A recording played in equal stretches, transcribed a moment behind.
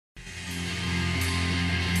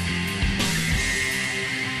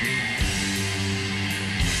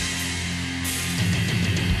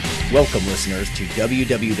Welcome, listeners, to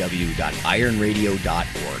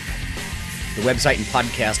www.ironradio.org, the website and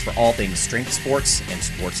podcast for all things strength sports and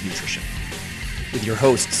sports nutrition. With your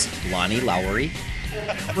hosts, Lonnie Lowery.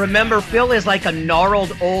 Remember, Phil is like a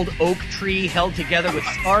gnarled old oak tree held together with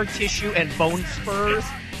scar tissue and bone spurs.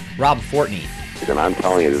 Rob Fortney. And I'm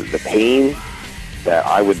telling you, the pain that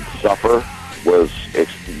I would suffer was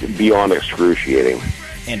beyond excruciating.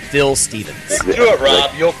 And Phil Stevens. Just do it,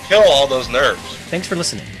 Rob. You'll kill all those nerves. Thanks for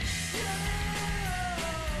listening.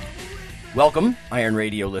 Welcome, Iron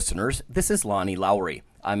Radio listeners. This is Lonnie Lowery.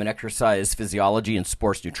 I'm an exercise physiology and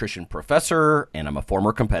sports nutrition professor, and I'm a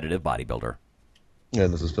former competitive bodybuilder.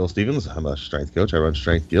 And this is Phil Stevens. I'm a strength coach. I run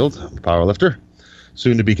Strength Guild. I'm a power lifter.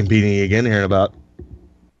 Soon to be competing again here in about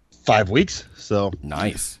 5 weeks. So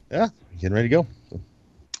nice. Yeah, getting ready to go.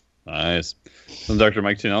 Nice. I'm Dr.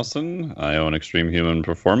 Mike T. Nelson. I own Extreme Human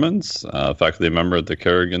Performance, faculty member at the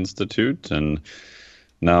Carrick Institute, and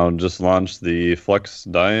now just launched the Flex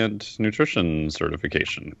Diet Nutrition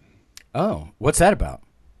certification. Oh, what's that about?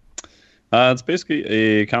 It's basically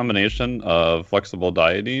a combination of flexible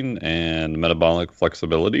dieting and metabolic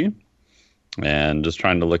flexibility, and just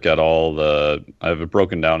trying to look at I've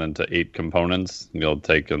broken down into 8 components. You'll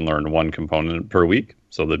take and learn one component per week.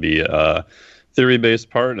 So there'll be a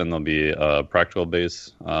theory-based part, and there'll be a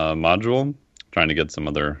practical-based module, trying to get some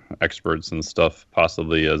other experts and stuff,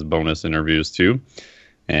 possibly as bonus interviews too.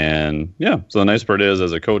 And yeah, so the nice part is,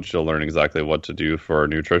 as a coach, you'll learn exactly what to do for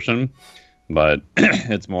nutrition, but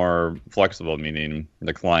it's more flexible, meaning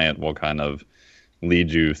the client will kind of lead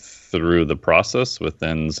you through the process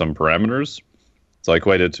within some parameters. So I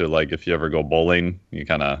equate it to, like, if you ever go bowling,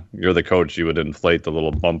 you're the coach, you would inflate the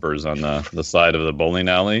little bumpers on the side of the bowling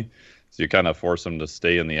alley. So you kind of force them to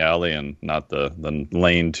stay in the alley and not the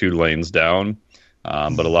lane 2 lanes down,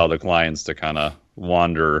 but allow the clients to kind of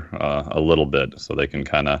wander a little bit so they can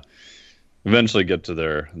kind of eventually get to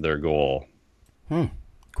their goal.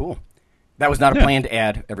 Cool. That was not a planned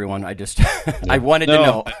ad, everyone. I just I wanted to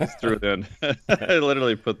know. I just threw it in. I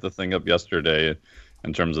literally put the thing up yesterday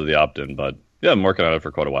in terms of the opt-in, but yeah, I'm working on it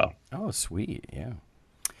for quite a while. Oh, sweet. Yeah.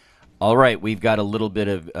 All right. We've got a little bit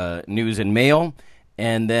of news and mail.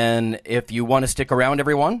 And then if you want to stick around,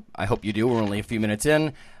 everyone, I hope you do. We're only a few minutes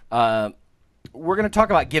in. We're going to talk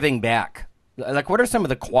about giving back. Like, what are some of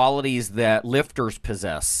the qualities that lifters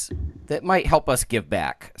possess that might help us give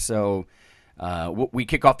back? So we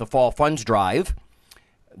kick off the Fall Funds Drive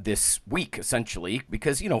this week, essentially,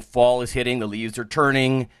 because, fall is hitting, the leaves are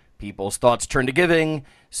turning, people's thoughts turn to giving.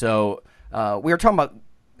 So we are talking about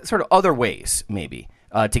sort of other ways, maybe,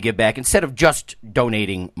 to give back instead of just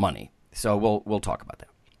donating money. So we'll talk about that.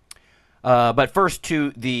 But first,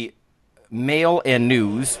 to the mail and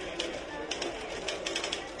news.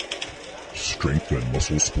 Strength and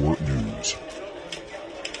muscle sport news.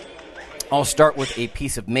 I'll start with a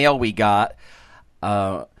piece of mail we got.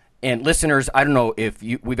 And listeners, I don't know if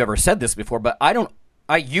we've ever said this before, but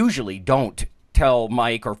I usually don't tell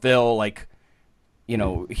Mike or Phil, like,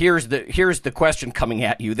 here's the question coming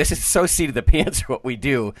at you. This is so seat of the pants what we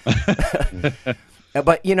do.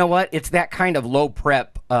 But you know what? It's that kind of low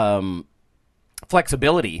prep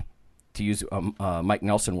flexibility, to use Mike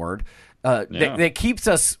Nelson word, that keeps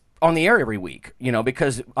us on the air every week,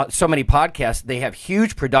 because so many podcasts, they have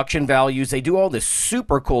huge production values. They do all this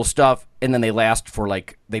super cool stuff, and then they last for,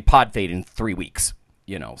 they pod fade in 3 weeks,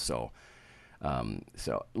 so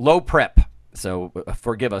low prep. So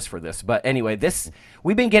forgive us for this. But anyway,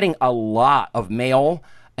 we've been getting a lot of mail,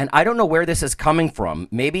 and I don't know where this is coming from.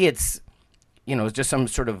 Maybe it's, it's just some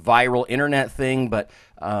sort of viral internet thing, but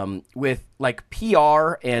with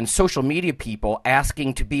PR and social media people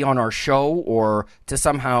asking to be on our show or to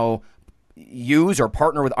somehow use or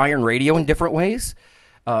partner with Iron Radio in different ways.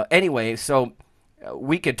 Anyway, so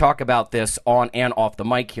we could talk about this on and off the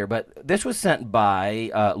mic here, but this was sent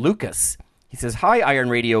by Lucas. He says, "Hi, Iron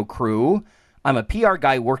Radio crew. I'm a PR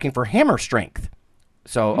guy working for Hammer Strength."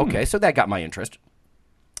 So, okay, so that got my interest.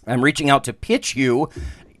 I'm reaching out to pitch you.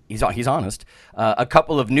 He's honest. A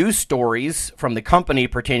couple of news stories from the company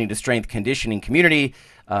pertaining to strength conditioning community.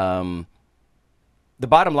 The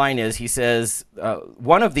bottom line is, he says,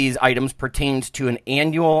 one of these items pertains to an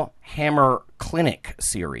annual Hammer Clinic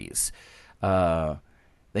series. They have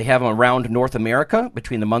them around North America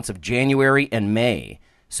between the months of January and May.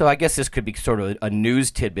 So I guess this could be sort of a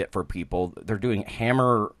news tidbit for people. They're doing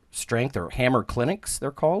Hammer Strength or Hammer Clinics,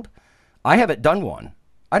 they're called. I haven't done one.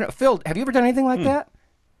 Phil, have you ever done anything like that?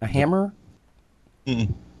 A hammer?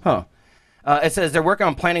 Huh. It says they're working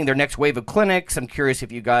on planning their next wave of clinics. I'm curious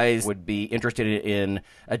if you guys would be interested in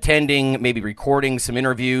attending, maybe recording some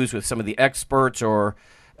interviews with some of the experts, or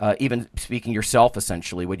even speaking yourself,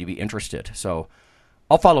 essentially, would you be interested? So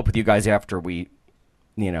I'll follow up with you guys after we,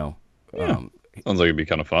 sounds like it'd be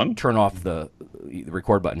kind of fun. Turn off the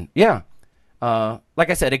record button. Yeah. Like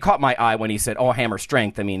I said, it caught my eye when he said, "Oh, hammer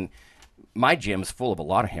strength." I mean, my gym's full of a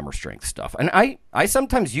lot of hammer strength stuff, and I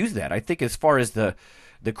sometimes use that. I think as far as the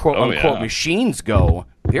quote unquote machines go,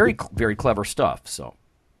 very very clever stuff. So.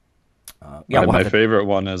 My favorite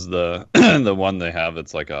one is the the one they have.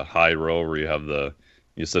 It's like a high row where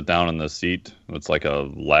you sit down in the seat. It's like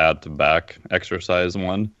a lat to back exercise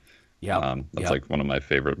one. Yeah, that's like one of my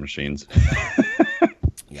favorite machines.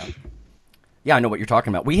 Yeah, I know what you're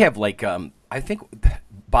talking about. We have like I think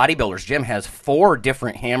Bodybuilders Gym has 4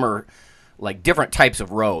 different hammer, like different types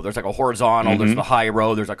of row. There's like a horizontal. There's the high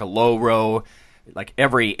row. There's like a low row. Like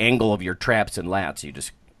every angle of your traps and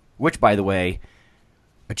lats. Which by the way.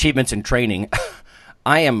 Achievements in training,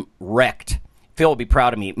 I am wrecked. Phil will be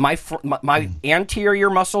proud of me. My anterior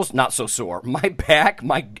muscles, not so sore. My back,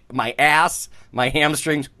 my ass, my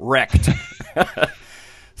hamstrings, wrecked.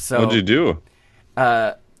 So what'd you do?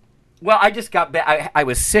 Well, I just got back. I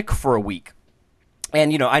was sick for a week.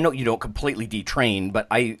 And, I know you don't completely detrain, but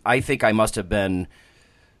I think I must have been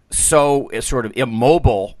so sort of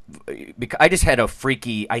immobile because I just had a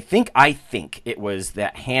freaky. I think it was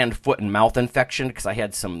that hand, foot, and mouth infection because I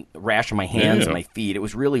had some rash on my hands and my feet. It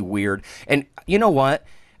was really weird. And you know what?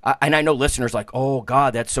 And I know listeners like, oh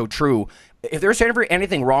God, that's so true. If there's ever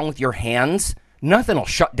anything wrong with your hands, nothing will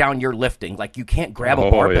shut down your lifting. Like you can't grab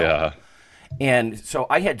a barbell. Yeah. And so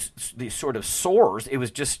I had these sort of sores. It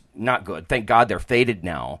was just not good. Thank God they're faded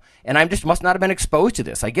now. And I just must not have been exposed to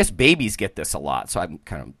this. I guess babies get this a lot, so I'm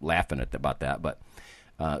kind of laughing about that. But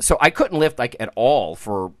so I couldn't lift like at all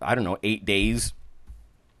for, 8 days.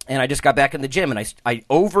 And I just got back in the gym, and I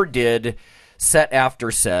overdid set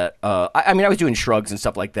after set. I was doing shrugs and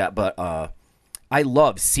stuff like that, but I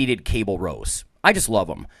love seated cable rows. I just love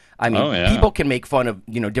them. I mean, people can make fun of,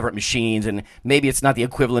 different machines, and maybe it's not the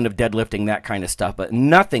equivalent of deadlifting, that kind of stuff, but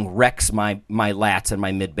nothing wrecks my lats and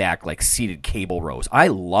my mid-back like seated cable rows. I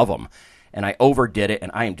love them, and I overdid it,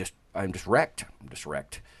 and I'm just wrecked. I'm just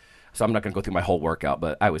wrecked. So I'm not going to go through my whole workout,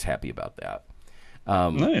 but I was happy about that.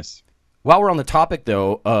 Nice. While we're on the topic,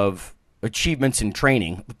 though, of achievements in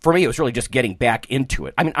training, for me, it was really just getting back into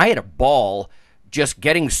it. I mean, I had a ball just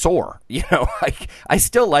getting sore. I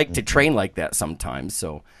still like to train like that sometimes,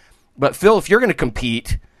 so... But, Phil, if you're going to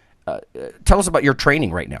compete, tell us about your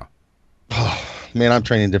training right now. Man, I'm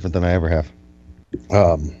training different than I ever have.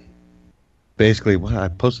 Basically, I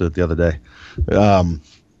posted it the other day.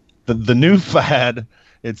 The new fad,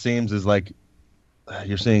 it seems, is like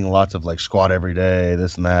you're seeing lots of like squat every day,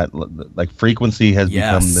 this and that. Like frequency has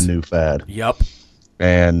become the new fad. Yep.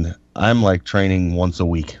 And I'm like training once a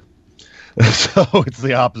week. So it's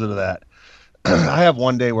the opposite of that. I have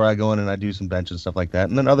one day where I go in and I do some bench and stuff like that,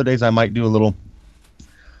 and then other days I might do a little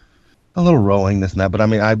rowing, this and that. But I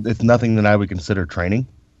mean, it's nothing that I would consider training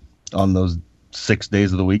on those 6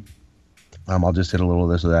 days of the week. I'll just hit a little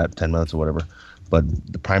of this or that, 10 minutes or whatever.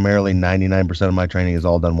 But primarily 99% of my training is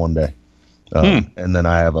all done one day, and then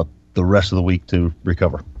I have the rest of the week to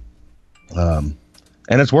recover. And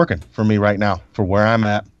it's working for me right now for where I'm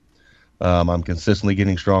at. I'm consistently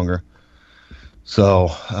getting stronger.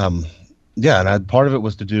 So. Yeah, and part of it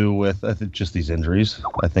was to do with I think just these injuries.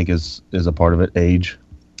 I think is a part of it. Age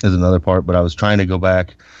is another part. But I was trying to go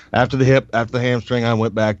back after the hip, after the hamstring. I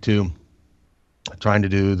went back to trying to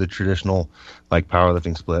do the traditional like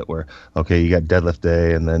powerlifting split, where you got deadlift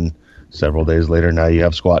day, and then several days later now you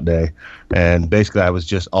have squat day. And basically, I was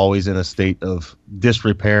just always in a state of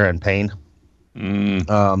disrepair and pain.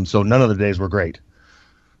 So none of the days were great.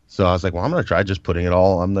 So I was like, well, I'm going to try just putting it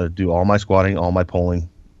all. I'm going to do all my squatting, all my pulling.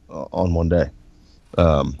 On one day.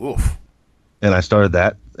 Oof. And I started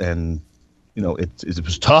that, and it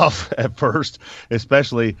was tough at first,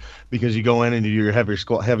 especially because you go in and you do your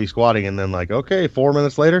heavy squatting, and then like, okay, 4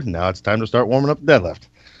 minutes later, now it's time to start warming up the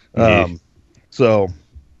deadlift.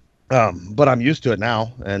 But I'm used to it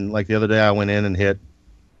now, and like the other day I went in and hit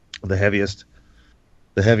the heaviest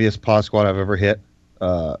pause squat I've ever hit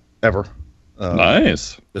ever.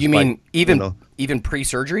 Nice. You mean even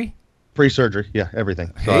pre-surgery? Pre-surgery, yeah,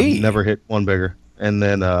 everything. So I've never hit one bigger. And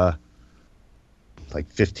then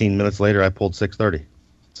like 15 minutes later, I pulled 630.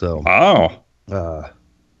 So wow.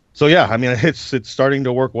 So yeah, I mean, it's starting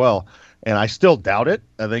to work well, and I still doubt it.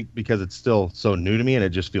 I think because it's still so new to me, and it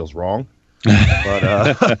just feels wrong.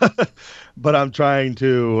 But but I'm trying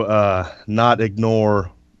to not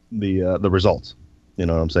ignore the results. You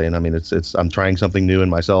know what I'm saying? I mean, it's I'm trying something new in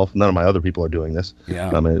myself. None of my other people are doing this. Yeah.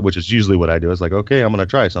 Which is usually what I do. It's like, okay, I'm going to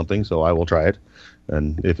try something, so I will try it.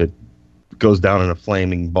 And if it goes down in a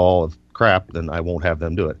flaming ball of crap, then I won't have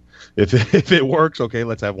them do it. If it works, okay,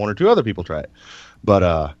 let's have one or two other people try it.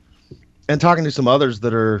 But and talking to some others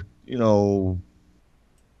that are, you know,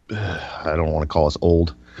 I don't want to call us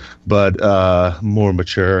old, but more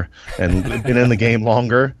mature and been in the game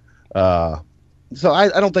longer. So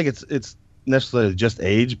I don't think it's necessarily just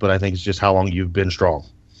age, but I think it's just how long you've been strong.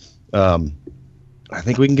 I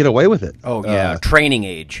think we can get away with it. Oh yeah, training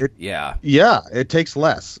age. Yeah, it takes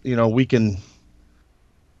less. You know, we can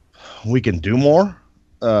do more,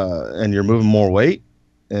 and you're moving more weight,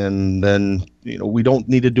 and then you know we don't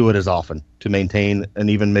need to do it as often to maintain and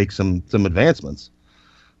even make some advancements.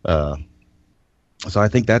 So I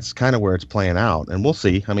think that's kind of where it's playing out, and we'll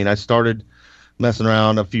see. I mean, I started messing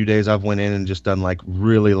around a few days. I've went in and just done like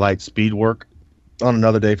really light speed work on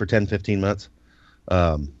another day for 10-15 minutes.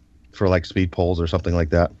 For like speed pulls or something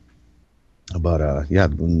like that. But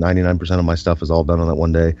 99% of my stuff is all done on that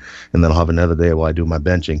one day, and then I'll have another day while I do my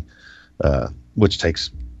benching, which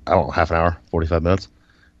takes, I don't know, half an hour, 45 minutes.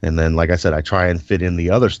 And then, like I said, I try and fit in the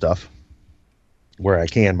other stuff where I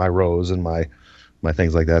can, my rows and my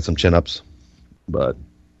things like that, some chin-ups. But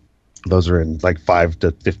those are in like 5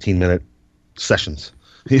 to 15 minute sessions,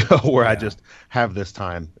 you know, where I just have this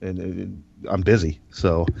time and I'm busy.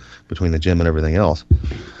 So between the gym and everything else.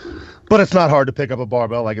 But it's not hard to pick up a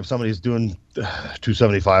barbell. Like if somebody's doing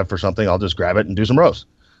 275 for something, I'll just grab it and do some rows.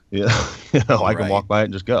 You know, I can walk by it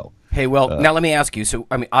and just go. Hey, well, now let me ask you. So,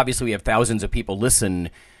 I mean, obviously we have thousands of people listen.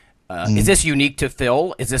 Is this unique to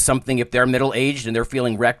Phil? Is this something, if they're middle-aged and they're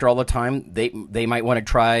feeling wrecked all the time, they might want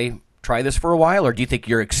to try this for a while? Or do you think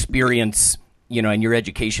your experience, you know, and your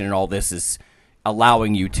education and all this is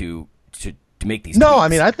allowing you to make these tweaks? I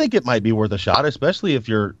mean, I think it might be worth a shot, especially if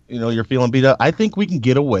you're feeling beat up. I think we can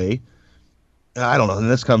get away. I don't know, and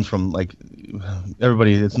this comes from like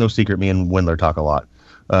everybody. It's no secret. Me and Windler talk a lot,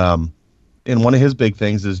 and one of his big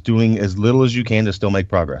things is doing as little as you can to still make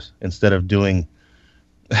progress. Instead of doing,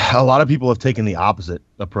 a lot of people have taken the opposite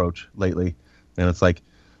approach lately, and it's like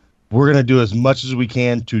we're gonna do as much as we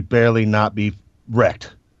can to barely not be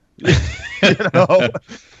wrecked. You know,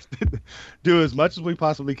 do as much as we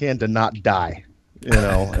possibly can to not die. You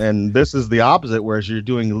know, and this is the opposite, whereas you're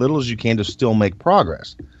doing little as you can to still make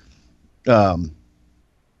progress. But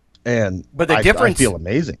the difference, I feel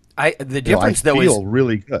amazing. The difference, I feel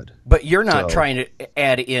really good. But you're not trying to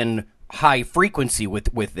add in high frequency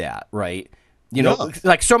with that, right? You know,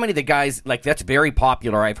 like so many of the guys, like that's very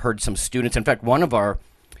popular. I've heard some students. In fact, one of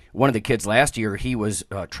the kids last year, he was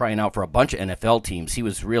trying out for a bunch of NFL teams. He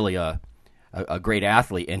was really a great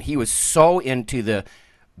athlete, and he was so into the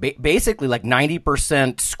basically like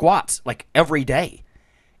 90% squats like every day.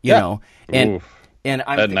 You know, and. Oof. And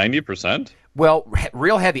I'm at 90%? Well,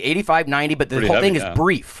 real heavy, 85, 90, but the Pretty whole heavy, thing is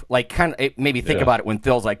brief. Like, kind of, maybe think about it when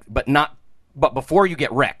Phil's like, but before you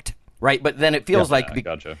get wrecked, right? But then it feels like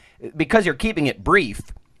because you're keeping it brief,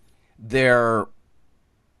 and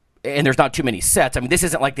there's not too many sets. I mean, this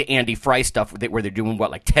isn't like the Andy Fry stuff where they're doing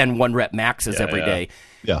like 10 1-rep maxes every day.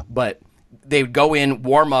 Yeah. But they would go in,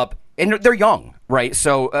 warm up, and they're young, right?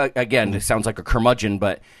 So again, it sounds like a curmudgeon,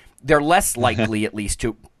 but they're less likely, at least,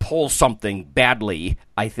 to pull something badly,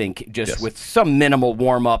 I think, just with some minimal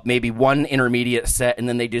warm-up, maybe one intermediate set, and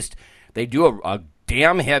then they do a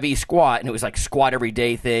damn heavy squat, and it was like squat every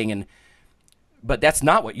day thing. But that's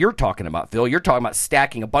not what you're talking about, Phil. You're talking about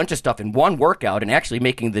stacking a bunch of stuff in one workout and actually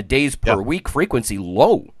making the days per week frequency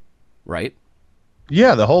low, right?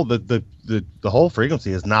 Yeah, the whole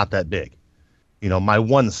frequency is not that big. You know, my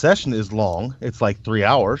one session is long. It's like 3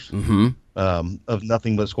 hours. Mm-hmm. Of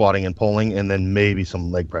nothing but squatting and pulling, and then maybe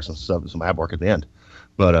some leg press and stuff, some ab work at the end.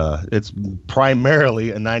 But it's primarily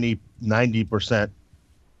a 90%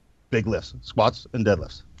 big lifts, squats and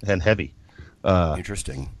deadlifts, and heavy.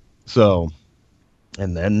 Interesting. So,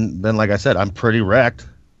 and then like I said, I'm pretty wrecked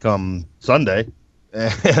come Sunday,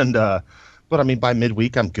 and but I mean by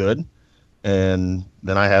midweek I'm good, and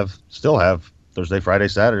then I still have Thursday, Friday,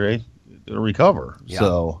 Saturday to recover.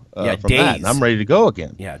 So from days. that, and I'm ready to go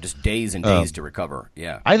again. Yeah, just days and days to recover.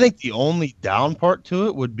 Yeah. I think the only down part to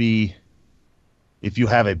it would be if you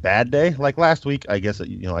have a bad day. Like last week, I guess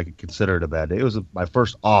I could consider it a bad day. It was my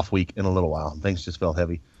first off week in a little while. Things just felt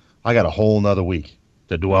heavy. I got a whole nother week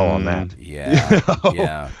to dwell on that. Yeah.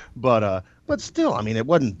 Yeah. But still, I mean, it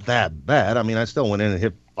wasn't that bad. I mean, I still went in and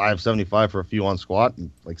hit 575 for a few on squat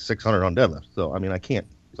and like 600 on deadlift. So I mean, I can't.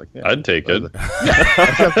 It's like, I'd take it.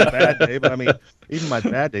 That's a bad day, but I mean, even my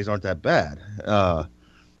bad days aren't that bad.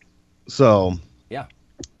 So yeah.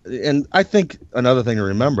 And I think another thing to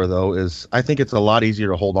remember though is I think it's a lot easier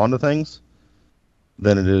to hold on to things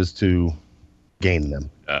than it is to gain them.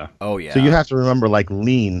 Yeah. Oh yeah. So you have to remember, like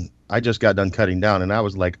lean. I just got done cutting down, and I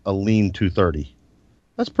was like a lean 230.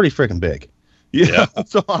 That's pretty freaking big. Yeah.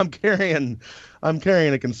 So I'm carrying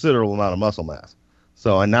a considerable amount of muscle mass.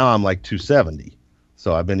 So and now I'm like 270.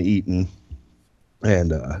 So I've been eating,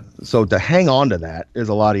 and so to hang on to that is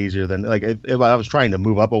a lot easier than like if I was trying to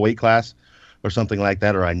move up a weight class or something like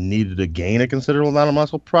that, or I needed to gain a considerable amount of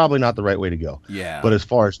muscle. Probably not the right way to go. Yeah. But as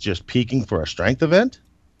far as just peaking for a strength event,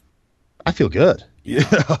 I feel good. Yeah.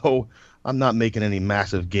 You know, I'm not making any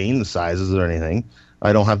massive gain sizes or anything.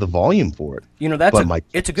 I don't have the volume for it. You know,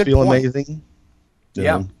 it's a good feel point. amazing.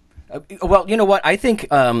 Yeah. Well, you know what? I think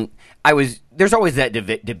there's always that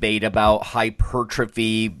debate about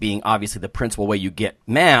hypertrophy being obviously the principal way you get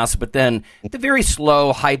mass, but then the very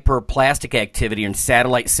slow hyperplastic activity and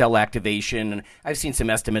satellite cell activation. And I've seen some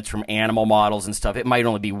estimates from animal models and stuff. It might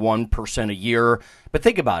only be 1% a year. But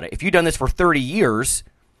think about it. If you've done this for 30 years,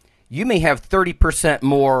 you may have 30%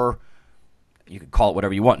 more, you could call it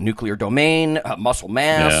whatever you want, nuclear domain, muscle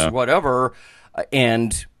mass, whatever,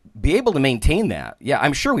 and be able to maintain that. Yeah,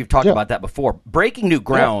 I'm sure we've talked about that before. Breaking new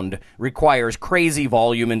ground requires crazy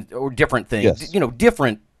volume or different things,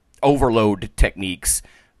 different overload techniques,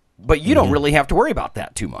 but you don't really have to worry about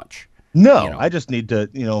that too much. No, I just need to,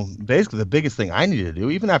 basically the biggest thing I needed to do,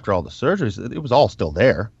 even after all the surgeries, it was all still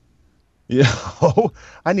there.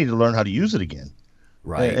 I need to learn how to use it again.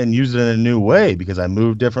 Right. And use it in a new way because I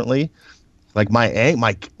move differently. Like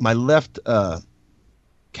my left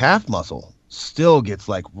calf muscle still gets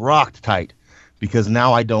like rocked tight because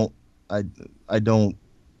now I don't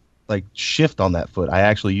like shift on that foot. I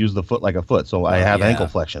actually use the foot like a foot, so I have ankle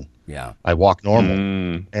flexion. Yeah, I walk normal,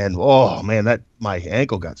 and oh man, that my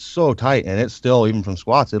ankle got so tight, and it's still even from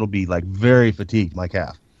squats, it'll be like very fatigued, my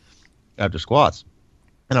calf, after squats,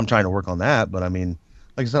 and I'm trying to work on that. But I mean,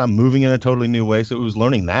 like I said, I'm moving in a totally new way, so it was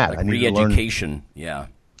learning that. Like I needed re-education. Yeah,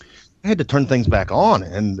 I had to turn things back on,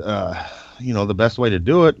 and the best way to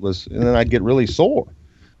do it was, and then I'd get really sore.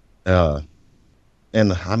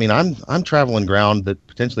 And I mean, I'm traveling ground that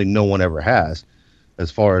potentially no one ever has, as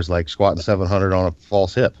far as like squatting 700 on a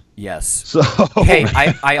false hip. Yes. So hey,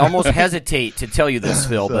 I almost hesitate to tell you this,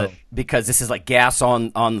 Phil, but because this is like gas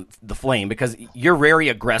on the flame, because you're very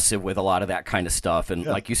aggressive with a lot of that kind of stuff, and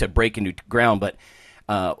like you said, breaking new ground. But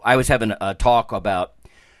I was having a talk about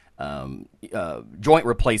joint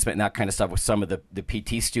replacement and that kind of stuff with some of the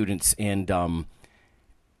PT students, and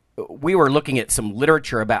we were looking at some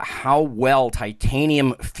literature about how well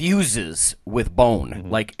titanium fuses with bone.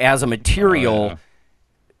 Like as a material,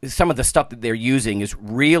 some of the stuff that they're using is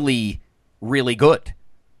really, really good.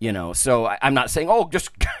 So I'm not saying, just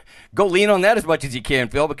go lean on that as much as you can,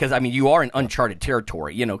 Phil, because I mean, you are in uncharted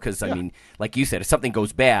territory, because I mean, like you said, if something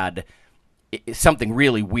goes bad, something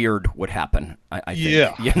really weird would happen. I think.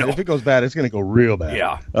 Yeah. If it goes bad, it's going to go real bad.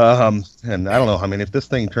 Yeah. And I don't know. I mean, if this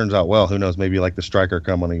thing turns out well, who knows? Maybe like the Stryker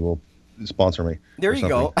company will sponsor me. There you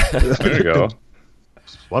go. There you go.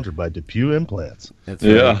 Sponsored by DePuy Implants. That's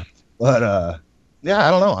right. But I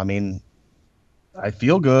don't know. I mean, I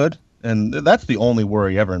feel good, and that's the only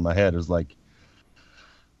worry ever in my head is like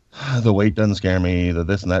the weight doesn't scare me, the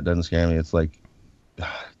this and that doesn't scare me. It's like,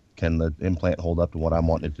 can the implant hold up to what I'm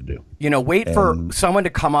wanting it to do? Wait for someone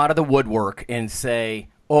to come out of the woodwork and say,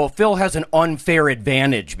 "Oh, Phil has an unfair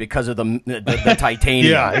advantage because of the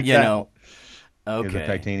titanium." Yeah, exactly. Okay. The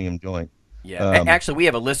titanium joint. Yeah. Actually, we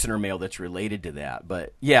have a listener mail that's related to that.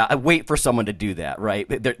 But yeah, I wait for someone to do that. Right?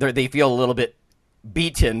 They feel a little bit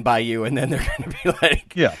beaten by you, and then they're going to be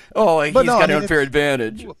like, "Oh, he's got an unfair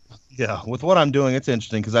advantage." Yeah, with what I'm doing, it's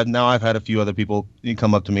interesting because I've had a few other people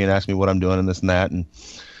come up to me and ask me what I'm doing and this and that, and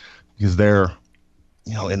because they're,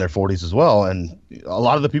 in their 40s as well, and a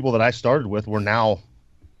lot of the people that I started with were now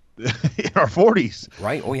in our 40s.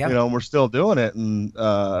 Right. Oh yeah. And we're still doing it, and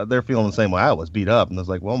they're feeling the same way I was, beat up, and I was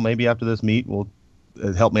like, well, maybe after this meet, we'll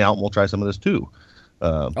help me out, and we'll try some of this too.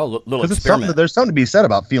 Little experiment. There's something to be said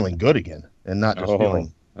about feeling good again, and not just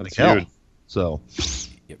feeling like hell. Huge. So,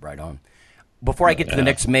 get right on. Before I get to the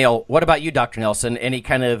next mail, what about you, Dr. Nelson? Any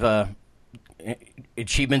kind of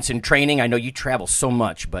achievements in training? I know you travel so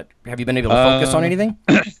much, but have you been able to focus on anything?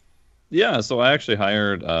 Yeah, so I actually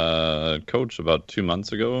hired a coach about 2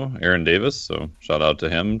 months ago, Aaron Davis. So shout out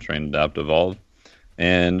to him, trained Adapt Evolve,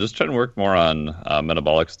 and just trying to work more on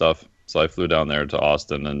metabolic stuff. So I flew down there to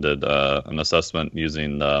Austin and did an assessment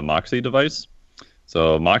using the Moxy device.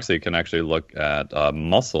 So Moxy can actually look at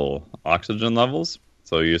muscle oxygen levels.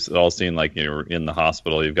 So you've all seen, like, you're in the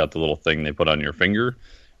hospital, you've got the little thing they put on your finger,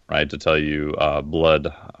 right, to tell you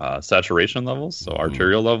blood saturation levels, so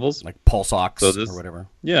arterial levels. Like pulse ox or whatever.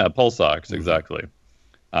 Yeah, pulse ox, exactly.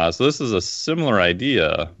 So this is a similar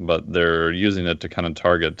idea, but they're using it to kind of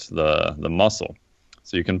target the muscle.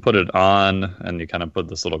 So you can put it on, and you kind of put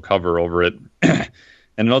this little cover over it, and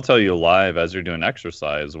it'll tell you live as you're doing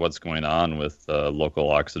exercise what's going on with the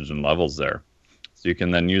local oxygen levels there. So you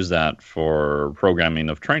can then use that for programming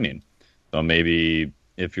of training. So maybe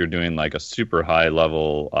if you're doing like a super high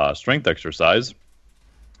level strength exercise,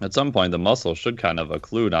 at some point the muscle should kind of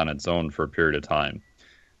occlude on its own for a period of time.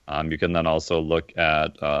 You can then also look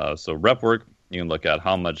at, so rep work, you can look at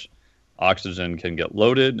how much oxygen can get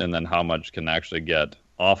loaded and then how much can actually get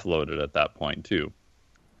offloaded at that point too.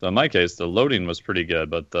 So in my case, the loading was pretty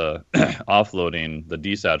good, but the offloading, the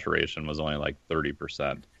desaturation was only like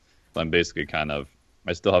 30%. So I'm basically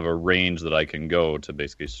I still have a range that I can go to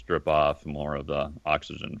basically strip off more of the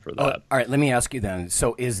oxygen for that. All right, let me ask you then.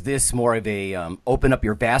 So is this more of a open up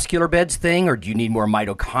your vascular beds thing, or do you need more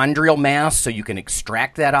mitochondrial mass so you can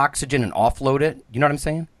extract that oxygen and offload it? You know what I'm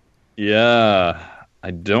saying? Yeah, I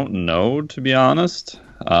don't know, to be honest.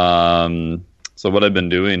 So what I've been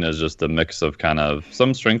doing is just a mix of kind of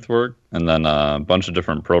some strength work and then a bunch of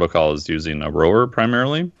different protocols using a rower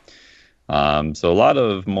primarily. So a lot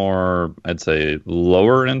of more, I'd say,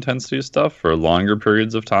 lower intensity stuff for longer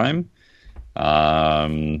periods of time. I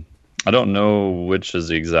don't know which is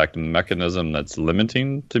the exact mechanism that's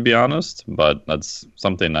limiting, to be honest, but that's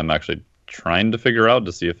something I'm actually trying to figure out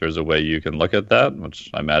to see if there's a way you can look at that, which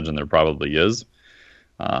I imagine there probably is.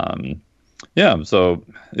 Yeah, so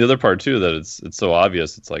the other part too, that it's so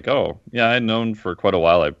obvious, it's like, oh, yeah, I'd known for quite a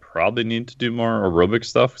while I probably need to do more aerobic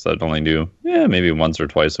stuff, because I'd only do, maybe once or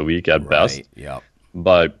twice a week at best. Yeah.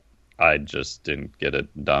 But I just didn't get it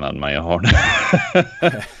done on my own.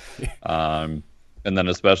 And then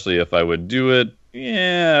especially if I would do it,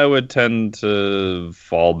 I would tend to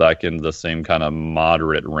fall back into the same kind of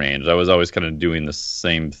moderate range. I was always kind of doing the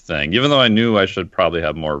same thing, even though I knew I should probably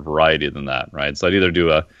have more variety than that, right? So I'd either do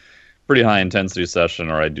a pretty high intensity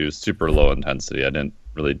session or I do super low intensity. I didn't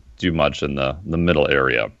really do much in the middle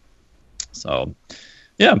area. So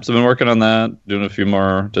yeah, so I've been working on that, doing a few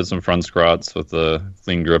more, did some front squats with the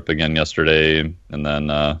clean grip again yesterday, and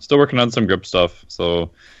then still working on some grip stuff.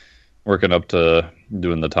 So working up to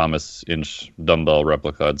doing the Thomas Inch dumbbell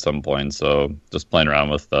replica at some point. So just playing around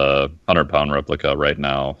with the 100-pound replica right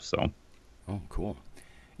now. So. Oh, cool.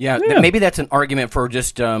 Yeah, maybe that's an argument for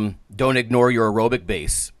just don't ignore your aerobic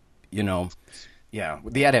base. Yeah,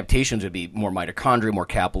 the adaptations would be more mitochondria, more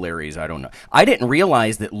capillaries. I don't know. I didn't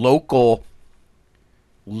realize that local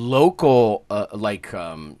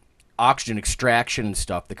oxygen extraction and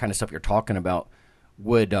stuff, the kind of stuff you're talking about,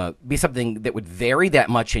 would be something that would vary that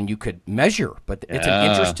much and you could measure. But it's an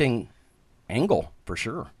interesting angle for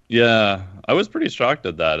sure. Yeah, I was pretty shocked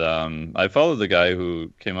at that. I followed the guy who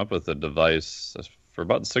came up with the device for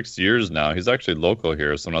about 6 years now. He's actually local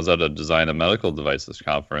here. So when I was at a Design of Medical Devices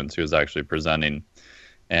conference, he was actually presenting.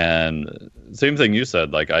 And same thing you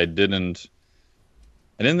said, like I didn't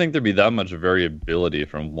think there'd be that much variability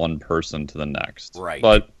from one person to the next. Right.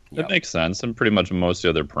 But it makes sense. And pretty much most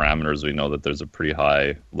of the other parameters, we know that there's a pretty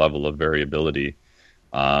high level of variability.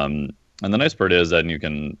 And the nice part is that you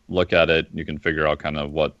can look at it, you can figure out kind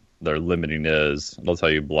of what their limiting is. It'll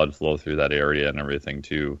tell you blood flow through that area and everything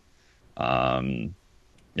too.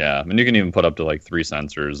 Yeah, and you can even put up to like 3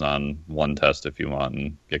 sensors on one test if you want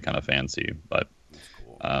and get kind of fancy. But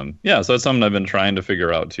yeah, so that's something I've been trying to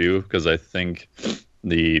figure out too, because I think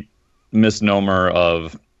the misnomer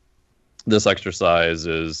of this exercise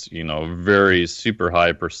is, very super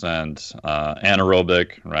high percent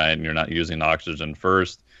anaerobic, right? And you're not using oxygen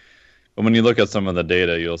first. But when you look at some of the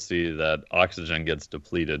data, you'll see that oxygen gets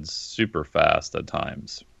depleted super fast at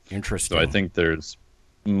times. Interesting. So I think there's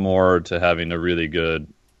more to having a really good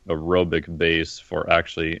aerobic base for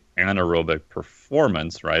actually anaerobic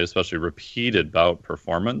performance, right? Especially repeated bout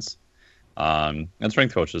performance. And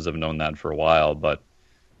strength coaches have known that for a while, but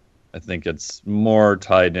I think it's more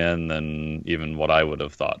tied in than even what I would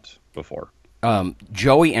have thought before.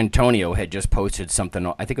 Joey Antonio had just posted something,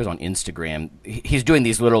 I think it was on Instagram. He's doing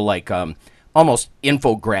these little almost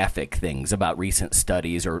infographic things about recent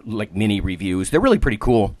studies or like mini reviews. They're really pretty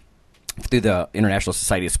cool through the International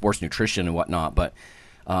Society of Sports Nutrition and whatnot, but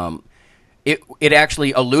it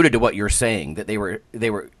actually alluded to what you're saying, that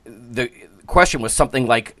the question was something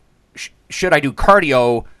like, should I do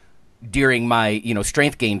cardio during my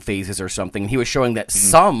strength gain phases or something? And he was showing that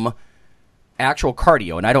some actual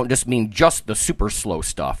cardio, and I don't just mean just the super slow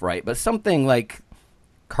stuff, right? But something like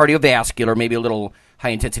cardiovascular, maybe a little high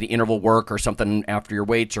intensity interval work or something after your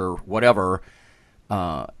weights or whatever,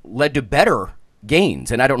 led to better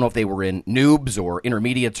gains. And I don't know if they were in noobs or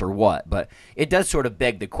intermediates or what, but it does sort of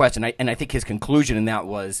beg the question. And I think his conclusion in that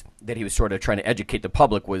was that he was sort of trying to educate the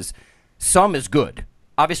public was some is good.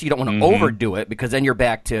 Obviously, you don't want to overdo it because then you're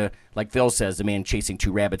back to, like Phil says, the man chasing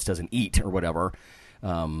two rabbits doesn't eat or whatever.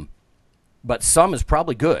 But some is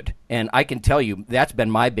probably good. And I can tell you that's been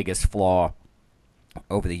my biggest flaw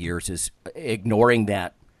over the years is ignoring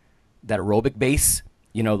that aerobic base,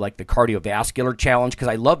 like the cardiovascular challenge, because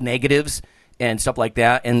I love negatives and stuff like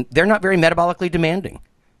that, and they're not very metabolically demanding,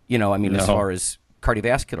 as far as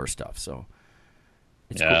cardiovascular stuff. So,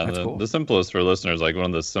 it's cool. The simplest for listeners, like one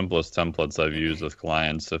of the simplest templates I've used with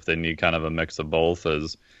clients, if they need kind of a mix of both,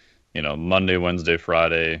 is, Monday, Wednesday,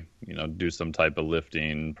 Friday, do some type of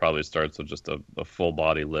lifting. Probably starts with just a full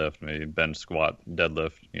body lift, maybe bench, squat,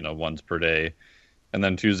 deadlift, once per day. And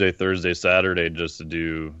then Tuesday, Thursday, Saturday, just to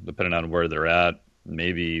do, depending on where they're at,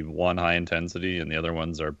 maybe one high intensity, and the other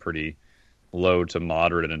ones are pretty low to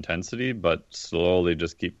moderate intensity, but slowly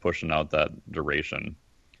just keep pushing out that duration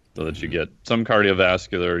so that you get some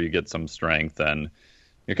cardiovascular, you get some strength, and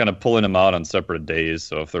you're kind of pulling them out on separate days.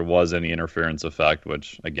 So if there was any interference effect,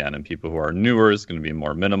 which again, in people who are newer is going to be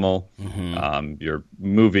more minimal, you're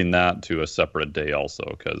moving that to a separate day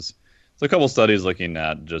also, because there's a couple studies looking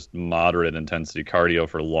at just moderate intensity cardio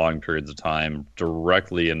for long periods of time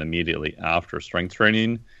directly and immediately after strength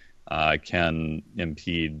training can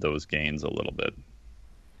impede those gains a little bit.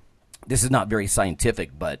 This is not very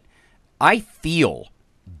scientific, but I feel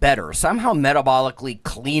better, somehow metabolically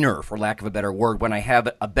cleaner, for lack of a better word, when I have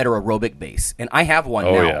a better aerobic base. And I have one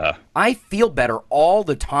now. Yeah. I feel better all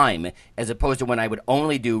the time as opposed to when I would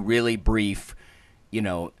only do really brief,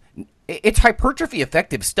 it's hypertrophy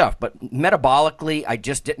effective stuff, but metabolically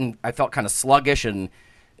I felt kind of sluggish. And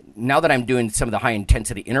now that I'm doing some of the high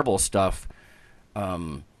intensity interval stuff,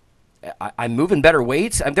 I'm moving better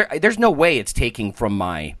weights. There's no way it's taking from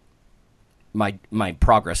my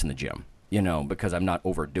progress in the gym, because I'm not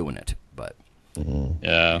overdoing it. But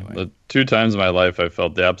anyway. The 2 times in my life I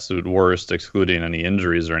felt the absolute worst, excluding any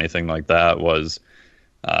injuries or anything like that, was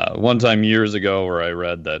one time years ago where I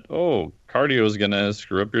read that, cardio is going to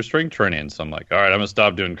screw up your strength training. So I'm like, all right, I'm going to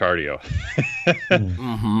stop doing cardio.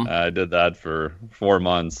 I did that for 4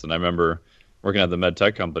 months, and I remember working at the med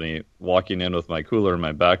tech company, walking in with my cooler and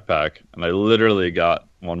my backpack, and I literally got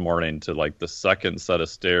one morning to like the second set of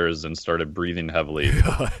stairs and started breathing heavily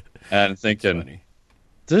and thinking,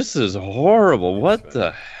 this is horrible. What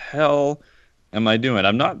the hell am I doing?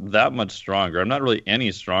 I'm not that much stronger. I'm not really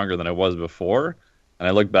any stronger than I was before. And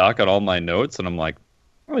I look back at all my notes and I'm like,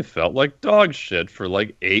 I felt like dog shit for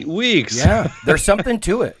like 8 weeks. Yeah, there's something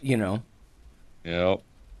to it, Yep.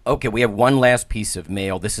 Okay, we have one last piece of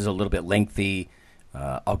mail. This is a little bit lengthy.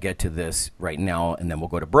 I'll get to this right now, and then we'll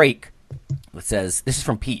go to break. It says, this is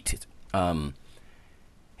from Pete.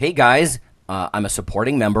 Hey, guys, I'm a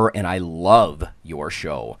supporting member, and I love your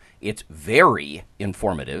show. It's very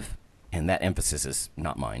informative, and that emphasis is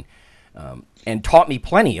not mine, and taught me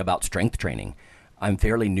plenty about strength training. I'm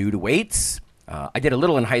fairly new to weights. I did a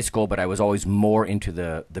little in high school, but I was always more into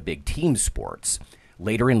the big team sports.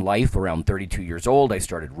 Later in life, around 32 years old, I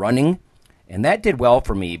started running, and that did well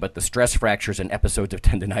for me, but the stress fractures and episodes of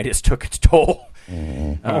tendinitis took its toll.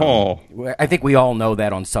 I think we all know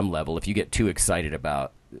that on some level, if you get too excited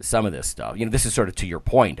about some of this stuff. This is sort of to your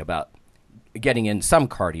point about getting in some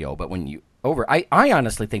cardio, but when you I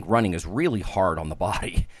honestly think running is really hard on the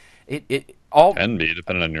body. It all can be,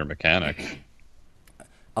 depending on your mechanic.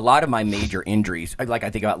 A lot of my major injuries, I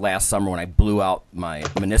think about last summer when I blew out my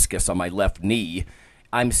meniscus on my left knee,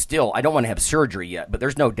 I don't want to have surgery yet, but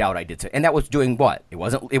there's no doubt I did so. And that was doing what? It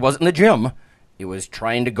wasn't in the gym. It was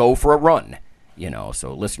trying to go for a run,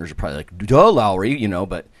 so listeners are probably like, duh, Lowry,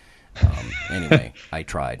 but anyway, I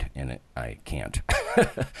tried and I can't.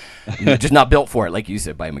 I'm just not built for it, like you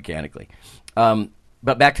said, biomechanically.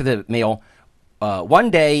 But back to the mail. One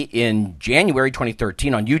day in January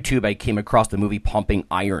 2013 on YouTube, I came across the movie Pumping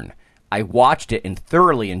Iron. I watched it and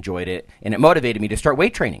thoroughly enjoyed it, and it motivated me to start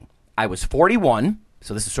weight training. I was 41,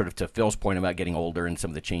 so this is sort of to Phil's point about getting older and some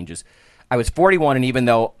of the changes. I was 41, and even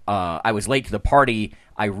though I was late to the party,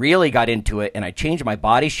 I really got into it, and I changed my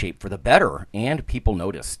body shape for the better, and people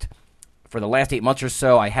noticed. For the last 8 months or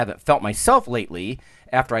so, I haven't felt myself lately.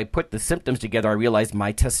 After I put the symptoms together, I realized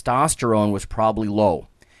my testosterone was probably low.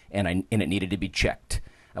 And it needed to be checked.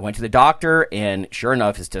 I went to the doctor, and sure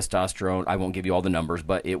enough, his testosterone, I won't give you all the numbers,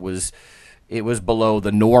 but it was below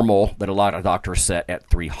the normal that a lot of doctors set at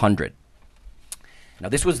 300. Now,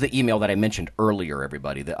 this was the email that I mentioned earlier,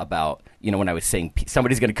 everybody, about, when I was saying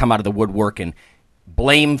somebody's going to come out of the woodwork and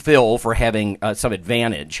blame Phil for having some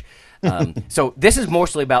advantage. So this is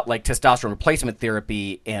mostly about like testosterone replacement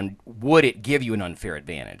therapy and would it give you an unfair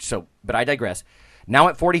advantage. So, but I digress. Now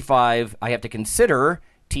at 45, I have to consider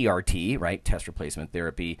TRT, right? Test replacement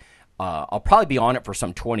therapy. I'll probably be on it for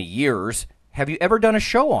some 20 years. Have you ever done a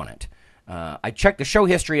show on it? I checked the show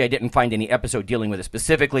history. I didn't find any episode dealing with it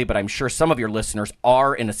specifically, but I'm sure some of your listeners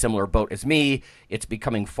are in a similar boat as me. It's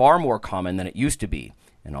becoming far more common than it used to be,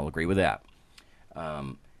 and I'll agree with that.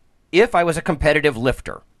 If I was a competitive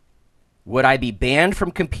lifter, would I be banned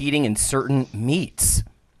from competing in certain meets?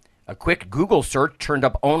 A quick Google search turned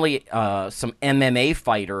up only some MMA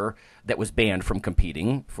fighter that was banned from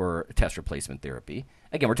competing for test replacement therapy.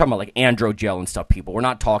 Again, we're talking about like androgel and stuff, people. We're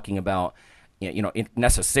not talking about,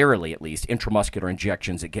 necessarily at least, intramuscular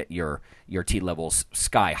injections that get your T levels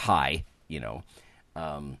sky high,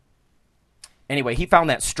 Anyway, he found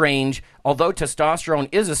that strange. Although testosterone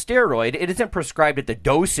is a steroid, it isn't prescribed at the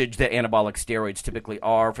dosage that anabolic steroids typically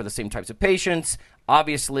are for the same types of patients.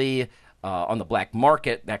 Obviously, on the black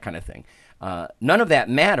market, that kind of thing. None of that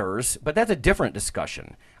matters, but that's a different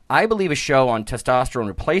discussion. I believe a show on testosterone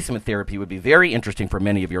replacement therapy would be very interesting for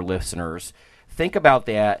many of your listeners. Think about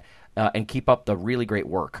that and keep up the really great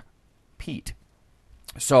work. Pete.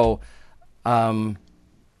 So, Phil,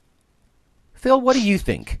 what do you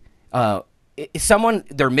think? Someone,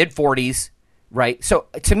 they're mid-40s, right? So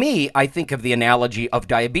to me, I think of the analogy of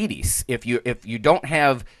diabetes. If you don't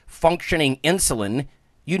have functioning insulin,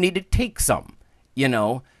 you need to take some, and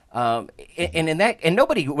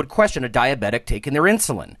nobody would question a diabetic taking their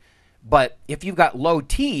insulin. But if you've got low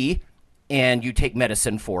T and you take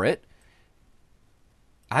medicine for it,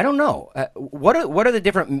 I don't know. What are the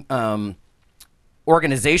different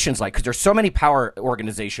organizations like? Because there's so many power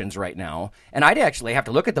organizations right now, and I'd actually have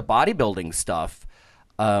to look at the bodybuilding stuff.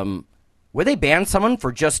 Would they ban someone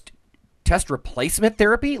for just test replacement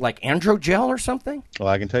therapy, like androgel or something? Well,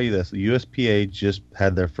 I can tell you this: the USPA just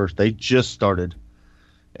had their first. They just started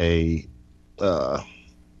a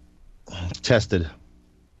tested.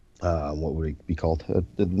 What would it be called?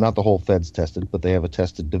 Not the whole feds tested, but they have a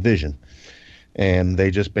tested division, and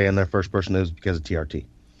they just banned their first person because of TRT.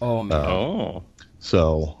 Oh man.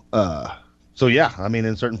 So yeah, I mean,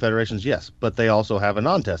 in certain federations, yes, but they also have a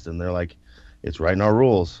non-tested, and they're like, it's right in our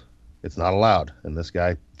rules. It's not allowed. And this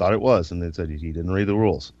guy thought it was, and they said he didn't read the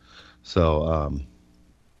rules. So,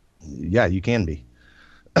 yeah, you can be.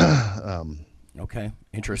 Okay,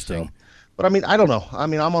 interesting. So, but I mean, I don't know. I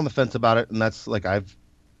mean, I'm on the fence about it, and that's like I've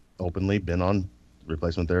openly been on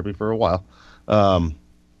replacement therapy for a while. And,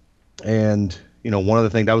 one of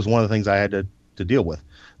the things I had to deal with.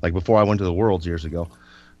 Like before I went to the Worlds years ago,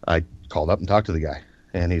 I called up and talked to the guy,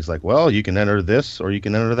 and he's like, "Well, you can enter this or you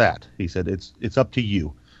can enter that." He said, "It's up to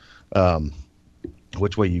you,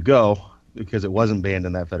 which way you go," because it wasn't banned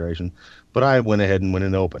in that federation. But I went ahead and went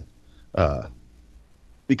in open,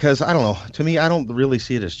 because I don't know. To me, I don't really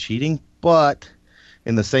see it as cheating, but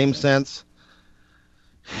in the same sense,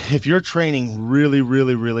 if you're training really,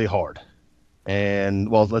 really, really hard, and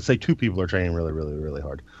well, let's say two people are training really, really, really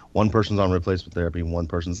hard. One person's on replacement therapy and one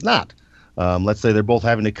person's not. Let's say they're both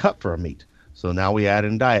having to cut for a meet. So now we add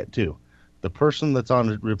in diet too. The person that's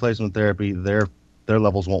on replacement therapy, their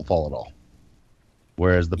levels won't fall at all.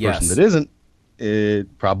 Whereas the person that isn't,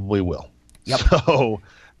 it probably will. Yep. So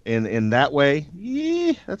in that way,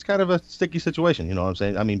 yeah, that's kind of a sticky situation. You know what I'm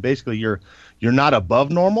saying? I mean, basically you're not above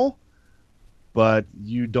normal, but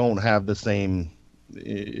you don't have the same,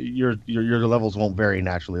 your levels won't vary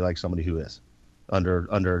naturally like somebody who is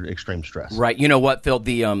under extreme stress. Right. You know what, Phil?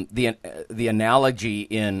 The analogy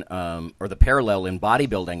in or the parallel in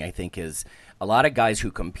bodybuilding, I think, is a lot of guys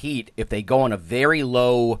who compete, if they go on a very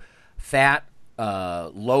low fat,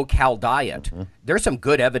 low cal diet, there's some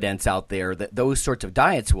good evidence out there that those sorts of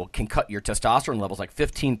diets can cut your testosterone levels like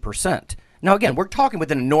 15%. Now, again, we're talking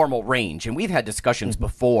within a normal range, and we've had discussions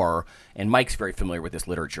before, and Mike's very familiar with this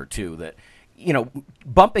literature too, that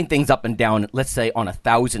bumping things up and down, let's say on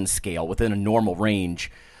 1,000 scale within a normal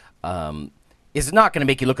range, is not going to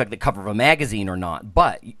make you look like the cover of a magazine or not.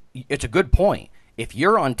 But it's a good point. If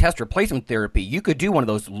you're on test replacement therapy, you could do one of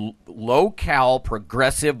those low-cal,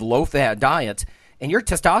 progressive, low-fat diets, and your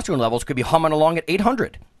testosterone levels could be humming along at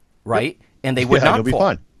 800, right? Yep. And they would not it'll be fall.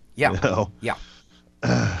 fine. Yeah, yeah.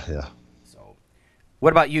 Yeah. So,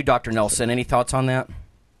 what about you, Dr. Nelson? Any thoughts on that?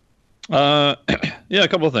 Yeah, a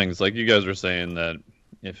couple of things. Like you guys were saying that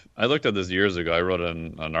if I looked at this years ago, I wrote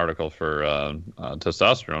an article for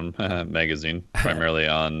Testosterone magazine, primarily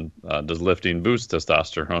on does lifting boost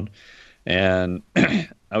testosterone, and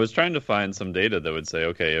I was trying to find some data that would say,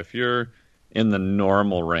 okay, if you're in the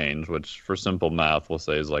normal range, which for simple math we'll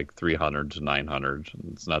say is like 300 to 900,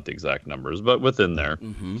 it's not the exact numbers, but within there,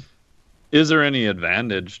 is there any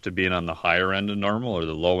advantage to being on the higher end of normal or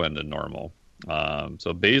the low end of normal?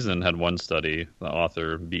 So Bazin had one study, the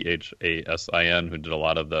author Bhasin, who did a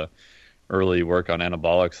lot of the early work on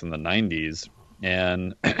anabolics in the 90s,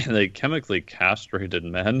 and they chemically castrated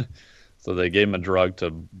men. So they gave them a drug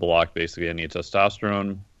to block basically any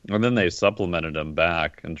testosterone, and then they supplemented them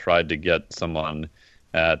back and tried to get someone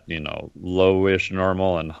at, lowish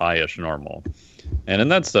normal and highish normal. And in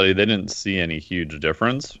that study, they didn't see any huge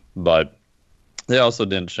difference, but they also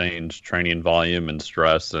didn't change training volume and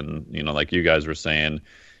stress and, like you guys were saying,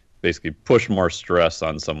 basically push more stress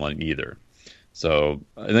on someone either. So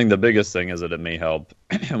I think the biggest thing is that it may help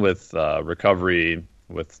with recovery,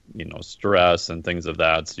 with, stress and things of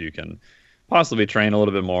that. So you can possibly train a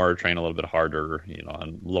little bit more, train a little bit harder,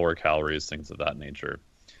 on lower calories, things of that nature.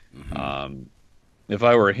 Mm-hmm. If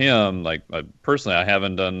I were him, personally, I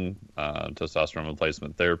haven't done testosterone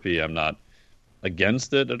replacement therapy. I'm not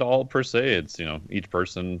against it at all per se. It's, each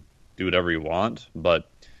person do whatever you want. But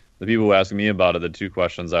the people who ask me about it, the two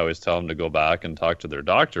questions I always tell them to go back and talk to their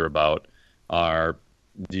doctor about are,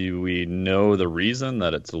 do we know the reason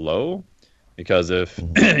that it's low? Because if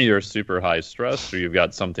you're super high stress or you've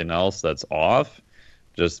got something else that's off,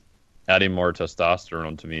 just adding more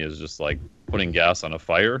testosterone to me is just like putting gas on a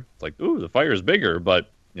fire. It's like, ooh, the fire is bigger,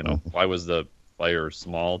 but, why was the fire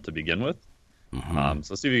small to begin with? Mm-hmm.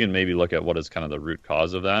 So see if you can maybe look at what is kind of the root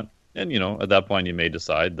cause of that. And, at that point you may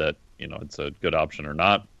decide that, it's a good option or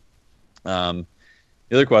not. The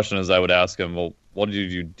other question is I would ask him, well, what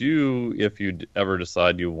did you do if you ever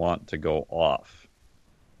decide you want to go off?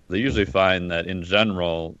 They usually find that in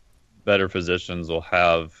general, better physicians will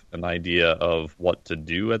have an idea of what to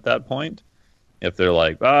do at that point. If they're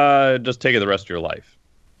like, just take it the rest of your life.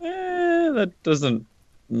 That doesn't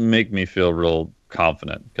make me feel real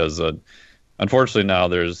confident because unfortunately now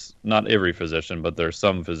there's not every physician, but there's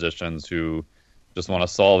some physicians who just want to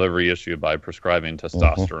solve every issue by prescribing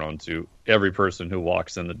testosterone to every person who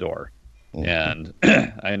walks in the door. And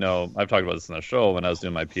I know I've talked about this in the show. When I was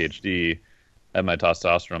doing my PhD, I had my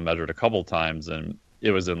testosterone measured a couple times and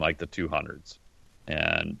it was in like the 200s.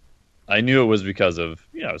 And I knew it was because of,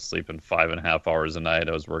 I was sleeping 5.5 hours a night.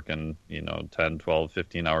 I was working, 10, 12,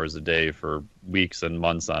 15 hours a day for weeks and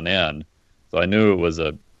months on end. So I knew it was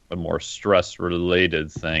a more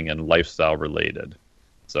stress-related thing and lifestyle-related.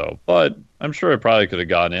 So, but I'm sure I probably could have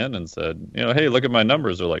gone in and said, hey, look at my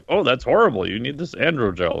numbers. They're like, oh, that's horrible. You need this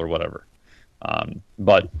androgel or whatever.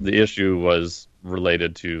 But the issue was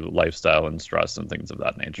related to lifestyle and stress and things of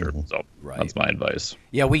that nature. So that's my advice.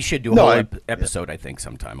 Yeah, we should do a whole episode, I think,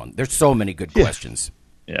 sometime on. There's so many good questions.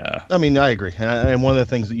 Yeah. I mean, I agree. And one of the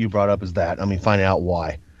things that you brought up is that, finding out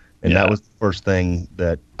why. And that was the first thing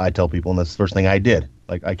that I tell people, and that's the first thing I did.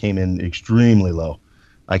 Like, I came in extremely low.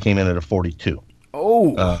 I came in at a 42.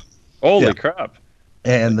 Oh. Holy crap.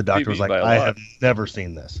 And the doctor was like, I have never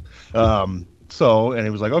seen this. And he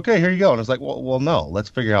was like, okay, here you go. And I was like, well, no, let's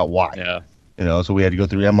figure out why. Yeah. So we had to go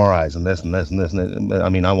through MRIs and this and this and this. And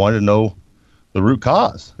I wanted to know the root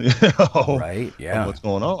cause, right? Yeah. Of what's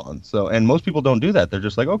going on. So, and most people don't do that. They're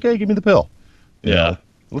just like, okay, give me the pill. You know?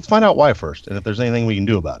 Let's find out why first, and if there's anything we can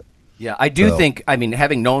do about it. Yeah, I do think.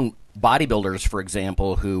 Having known bodybuilders, for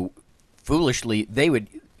example, who foolishly they would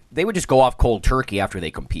just go off cold turkey after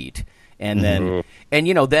they compete, and then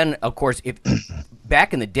then of course, if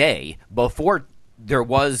back in the day before there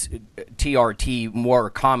was TRT more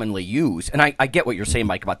commonly used, and I get what you're saying,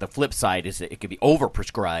 Mike, about the flip side is that it could be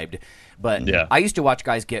overprescribed, but I used to watch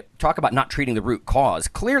guys talk about not treating the root cause.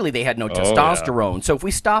 Clearly they had no testosterone. Yeah. So if we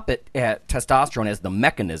stop at testosterone as the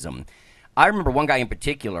mechanism, I remember one guy in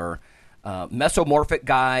particular, mesomorphic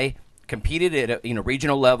guy, competed at a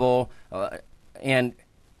regional level, and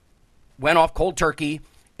went off cold turkey.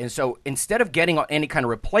 And so instead of getting any kind of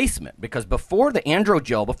replacement, because before the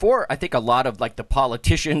androgel, before I think a lot of like the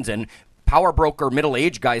politicians and power broker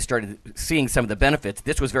middle-aged guys started seeing some of the benefits,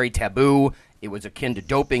 this was very taboo. It was akin to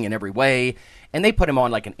doping in every way. And they put him on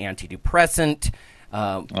like an antidepressant,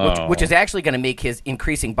 which is actually going to make his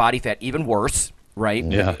increasing body fat even worse, right?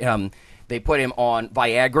 Yeah. They put him on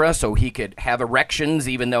Viagra so he could have erections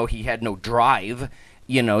even though he had no drive.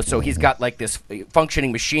 So he's got like this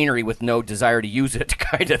functioning machinery with no desire to use it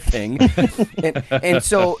kind of thing. and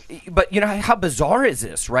so, but how bizarre is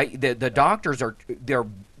this, right? The doctors they're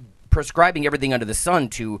prescribing everything under the sun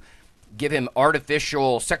to give him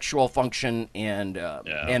artificial sexual function and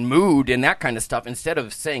mood and that kind of stuff instead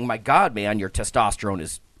of saying, my God, man, your testosterone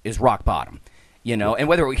is rock bottom, and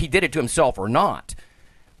whether he did it to himself or not.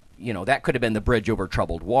 That could have been the bridge over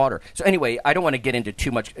troubled water. So anyway, I don't want to get into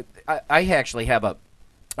too much. I actually have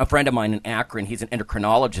a friend of mine in Akron. He's an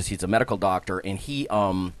endocrinologist. He's a medical doctor, and he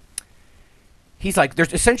he's like,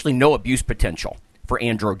 there's essentially no abuse potential for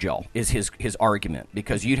Androgel is his argument,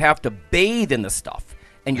 because you'd have to bathe in the stuff,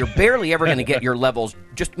 and you're barely ever going to get your levels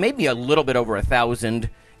just maybe a little bit over 1,000.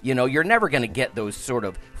 You know, you're never going to get those sort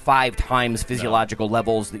of 5 times physiological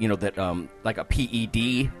levels that, you know, that like a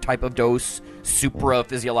PED type of dose, supra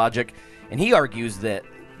physiologic. And he argues that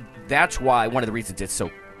that's why one of the reasons it's so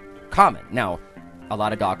common. Now, a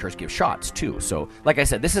lot of doctors give shots too. So, like I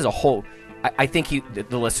said, this is a whole. I think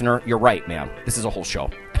the listener, you're right, man. This is a whole show.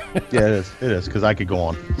 Yeah, it is because I could go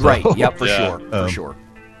on. So. Right. Yep. For sure.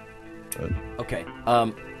 Okay.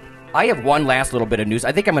 I have one last little bit of news.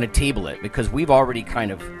 I think I'm going to table it because we've already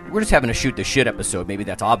we're just having a shoot the shit episode. Maybe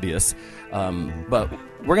that's obvious. But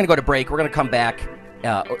we're going to go to break. We're going to come back,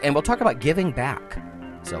 and we'll talk about giving back.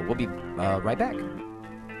 So we'll be right back.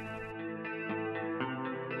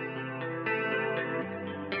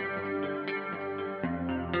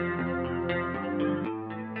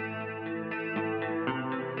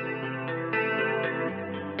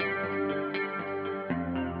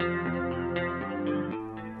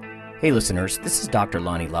 Hey listeners, this is Dr.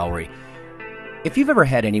 Lonnie Lowry. If you've ever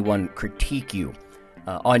had anyone critique you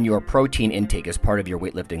on your protein intake as part of your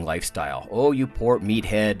weightlifting lifestyle, oh, you poor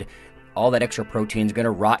meathead, all that extra protein is going to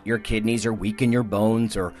rot your kidneys or weaken your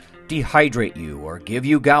bones or dehydrate you or give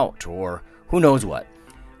you gout or who knows what.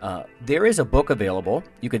 There is a book available.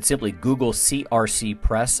 You could simply Google CRC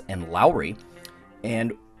Press and Lowry.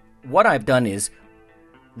 And what I've done is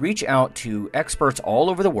reach out to experts all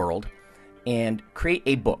over the world and create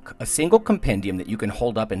a book, a single compendium that you can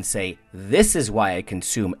hold up and say, this is why I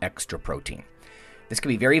consume extra protein. This can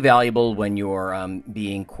be very valuable when you're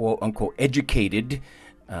being quote-unquote educated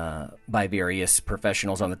by various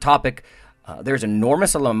professionals on the topic. There's an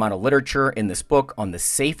enormous amount of literature in this book on the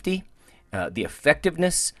safety, the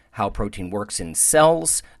effectiveness, how protein works in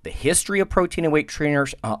cells, the history of protein and weight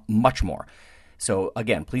trainers, much more. So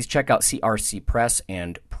again, please check out CRC Press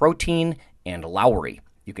and Protein and Lowry.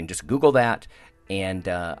 You can just Google that, and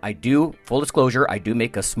I do, full disclosure, I do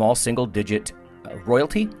make a small single-digit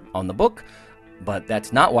royalty on the book, but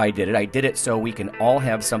that's not why I did it. I did it so we can all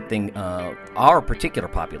have something, our particular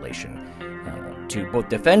population, to both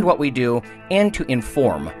defend what we do and to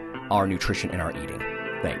inform our nutrition and our eating.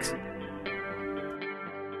 Thanks.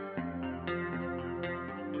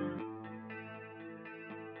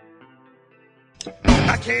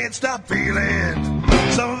 I can't stop feeling.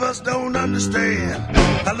 Some of us don't understand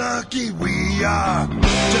how lucky we are to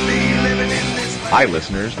be living in this land. Hi,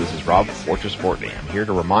 listeners. This is Rob Fortress Fortney. I'm here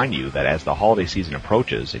to remind you that as the holiday season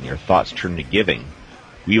approaches and your thoughts turn to giving,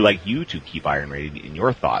 we would like you to keep Iron Radio in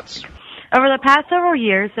your thoughts. Over the past several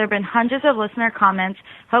years, there have been hundreds of listener comments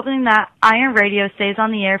hoping that Iron Radio stays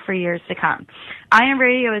on the air for years to come. Iron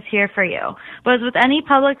Radio is here for you. But as with any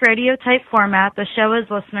public radio type format, the show is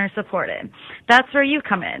listener supported. That's where you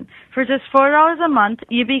come in. For just $4 a month,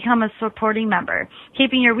 you become a supporting member,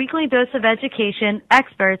 keeping your weekly dose of education,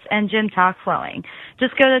 experts, and gym talk flowing.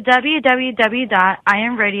 Just go to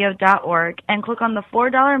www.ironradio.org and click on the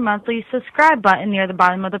 $4 monthly subscribe button near the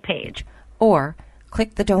bottom of the page. Or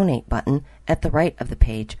click the donate button at the right of the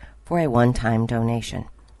page for a one-time donation.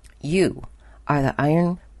 You are the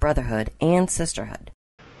Iron Brotherhood and Sisterhood.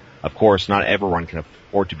 Of course, not everyone can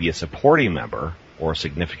afford to be a supporting member or a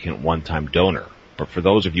significant one-time donor. But for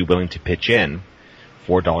those of you willing to pitch in,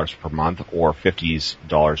 $4 per month or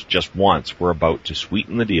 $50 just once, we're about to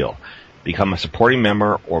sweeten the deal. Become a supporting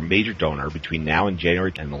member or major donor between now and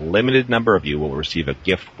January, and a limited number of you will receive a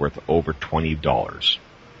gift worth over $20.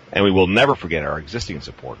 And we will never forget our existing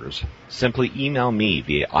supporters. Simply email me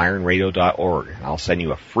via ironradio.org, and I'll send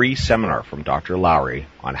you a free seminar from Dr. Lowry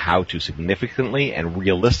on how to significantly and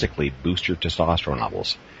realistically boost your testosterone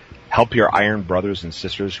levels. Help your iron brothers and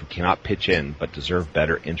sisters who cannot pitch in but deserve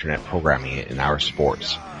better internet programming in our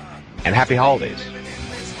sports. And happy holidays.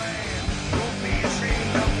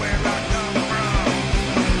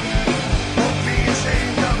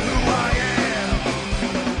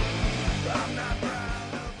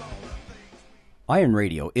 Iron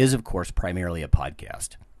Radio is, of course, primarily a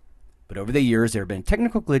podcast. But over the years, there have been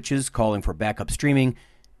technical glitches calling for backup streaming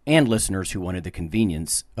and listeners who wanted the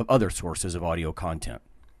convenience of other sources of audio content.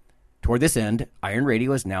 Toward this end, Iron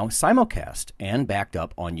Radio is now simulcast and backed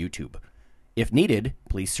up on YouTube. If needed,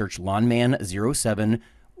 please search Lawnman07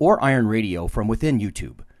 or Iron Radio from within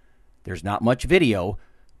YouTube. There's not much video,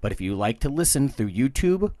 but if you like to listen through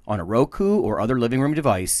YouTube on a Roku or other living room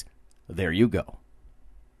device, there you go.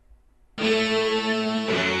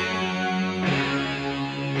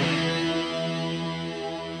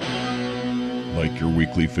 Like your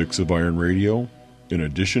weekly fix of Iron Radio? In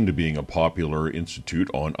addition to being a popular institute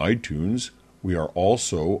on iTunes, We are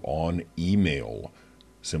also on email.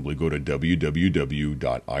 Simply go to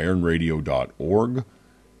www.ironradio.org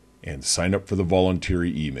and sign up for the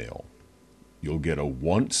voluntary email. You'll get a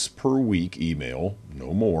once per week email,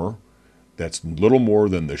 no more. That's little more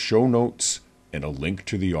than the show notes and a link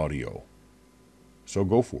to the audio. So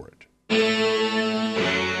go for it.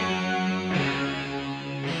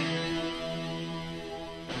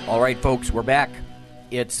 All right, folks, we're back.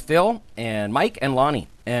 It's Phil and Mike and Lonnie,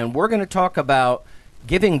 and we're going to talk about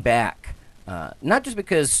giving back. Not just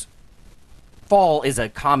because fall is a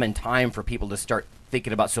common time for people to start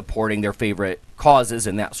thinking about supporting their favorite causes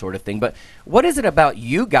and that sort of thing, but what is it about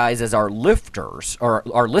you guys as our lifters, or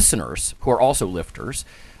our listeners, who are also lifters,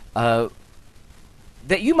 that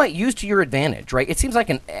you might use to your advantage, right? It seems like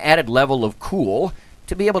an added level of cool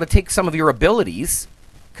to be able to take some of your abilities,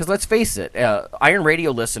 because let's face it, Iron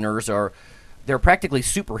Radio listeners they're practically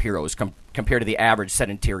superheroes compared to the average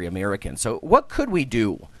sedentary American. So what could we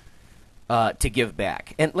do to give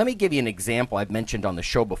back? And let me give you an example I've mentioned on the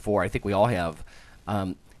show before. I think we all have.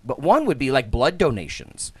 But one would be like blood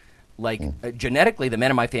donations. Like genetically, the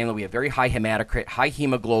men in my family, we have very high hematocrit, high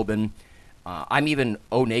hemoglobin. I'm even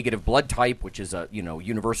O-negative blood type, which is a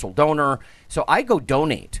universal donor. So I go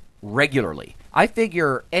donate regularly. I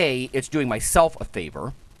figure, A, it's doing myself a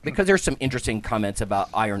favor, because there's some interesting comments about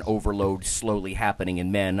iron overload slowly happening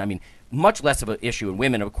in men. I mean, much less of an issue in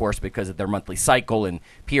women, of course, because of their monthly cycle and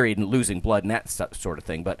period and losing blood and that sort of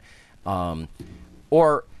thing. But,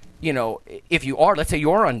 if you are, let's say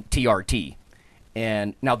you're on TRT,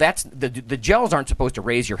 and now that's the gels aren't supposed to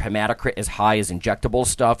raise your hematocrit as high as injectable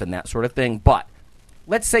stuff and that sort of thing. But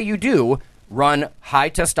let's say you do run high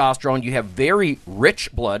testosterone, you have very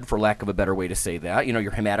rich blood, for lack of a better way to say that.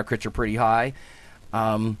 Your hematocrits are pretty high.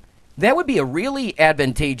 That would be a really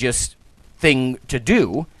advantageous thing to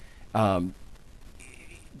do. Kind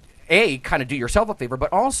of do yourself a favor,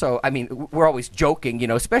 but also, I mean, we're always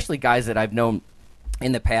joking, especially guys that I've known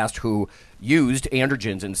in the past who used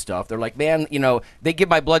androgens and stuff. They're like, man, they give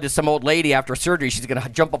my blood to some old lady after surgery. She's going to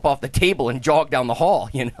jump up off the table and jog down the hall,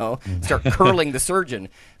 start curling the surgeon.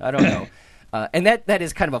 I don't know. And that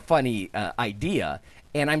is kind of a funny idea.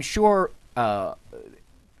 And I'm sure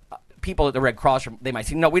people at the Red Cross, they might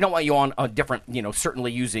say, no, we don't want you on a different,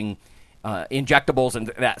 certainly using injectables and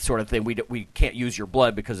that sort of thing. We can't use your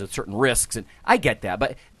blood because of certain risks. And I get that.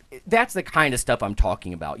 But that's the kind of stuff I'm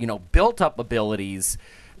talking about. Built up abilities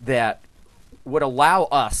that would allow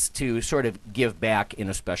us to sort of give back in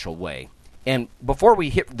a special way. And before we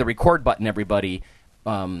hit the record button, everybody,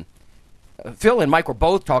 Phil and Mike were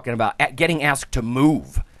both talking about getting asked to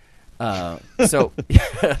move. So,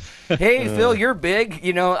 hey, Phil, you're big.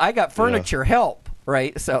 I got furniture help,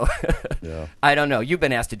 right? So, I don't know. You've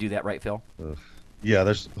been asked to do that, right, Phil? Yeah,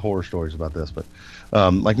 there's horror stories about this. But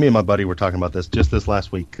like me and my buddy were talking about this just this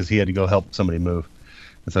last week because he had to go help somebody move.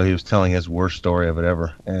 And so he was telling his worst story of it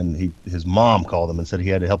ever. And his mom called him and said he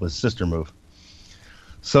had to help his sister move.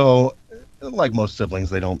 So, like most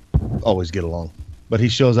siblings, they don't always get along. But he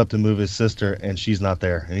shows up to move his sister, and she's not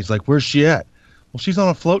there. And he's like, where's she at? Well, she's on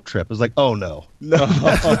a float trip. It's like, oh, no.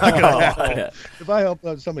 That's not going to happen. If I help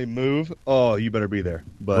somebody move, you better be there.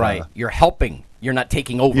 But, right. You're helping. You're not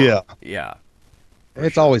taking over. Yeah. Yeah.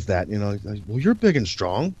 It's always that, like, well, you're big and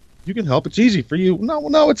strong. You can help. It's easy for you.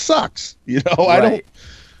 No, it sucks. Right.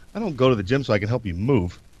 I don't go to the gym so I can help you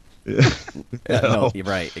move. No, you're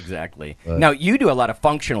right, exactly. Now, you do a lot of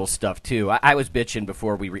functional stuff, too. I was bitching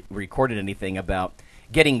before we recorded anything about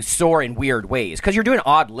getting sore in weird ways, because you're doing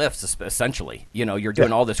odd lifts, essentially. You're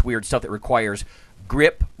doing all this weird stuff that requires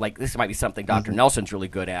grip. Like, this might be something Dr. Nelson's really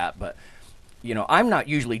good at, but, I'm not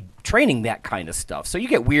usually training that kind of stuff. So you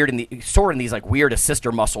get sore in these, like, weird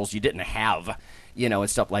assister muscles you didn't have, and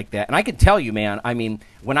stuff like that. And I can tell you, man, I mean,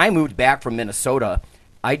 when I moved back from Minnesota,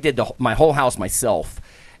 I did my whole house myself.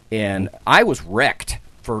 And I was wrecked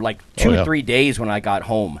for like 2 or 3 days when I got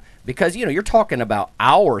home. Because, you're talking about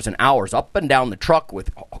hours and hours up and down the truck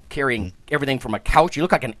with carrying everything from a couch. You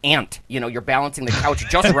look like an ant. You're balancing the couch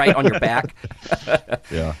just right on your back.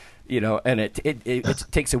 Yeah. And it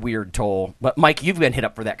takes a weird toll. But, Mike, you've been hit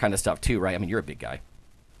up for that kind of stuff too, right? I mean, you're a big guy.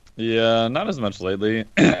 Yeah, not as much lately,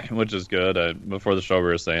 which is good. Before the show, we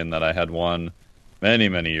were saying that I had one many,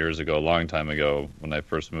 many years ago, a long time ago, when I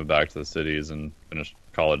first moved back to the cities and finished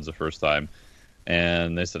college the first time.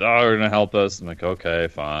 And they said, we're going to help us. I'm like, okay,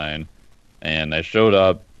 fine. And I showed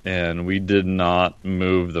up, and we did not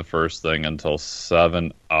move the first thing until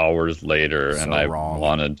 7 hours later. So and I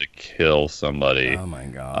wanted to kill somebody. Oh, my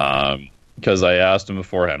God. Because I asked them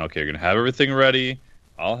beforehand, okay, you're going to have everything ready.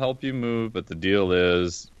 I'll help you move, but the deal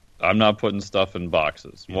is I'm not putting stuff in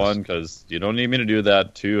boxes. Yes. 1, because you don't need me to do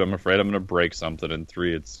that. 2, I'm afraid I'm going to break something. And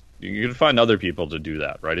 3, you can find other people to do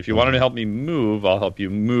that, right? If you wanted to help me move, I'll help you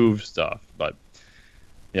move stuff. But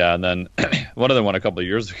yeah, and then one other one a couple of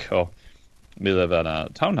years ago, we live at a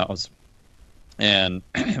townhouse, and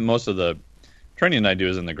most of the training I do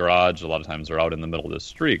is in the garage. A lot of times they're out in the middle of the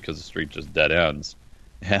street because the street just dead ends.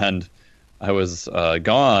 And I was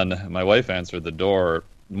gone. My wife answered the door.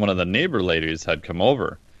 One of the neighbor ladies had come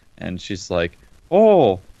over, and she's like,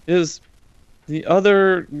 "Oh, is the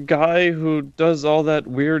other guy who does all that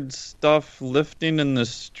weird stuff lifting in the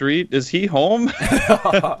street, is he home?"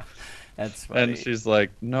 That's funny. And she's like,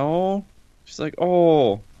 "No." She's like,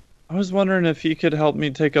 "Oh, I was wondering if he could help me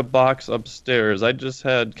take a box upstairs. I just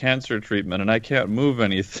had cancer treatment and I can't move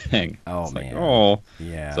anything." Oh, it's man. Like, oh.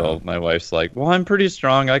 Yeah. So my wife's like, "Well, I'm pretty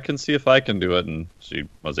strong. I can see if I can do it." And she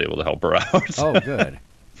was able to help her out. Oh, good.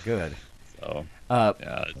 Good. So,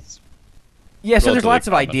 yeah, so there's lots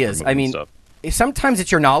of ideas. I mean, sometimes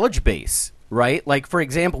it's your knowledge base, right? Like, for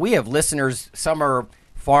example, we have listeners, some are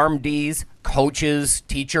PharmDs, coaches,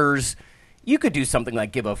 teachers. You could do something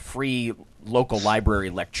like give a free local library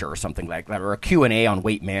lecture or something like that, or a Q&A on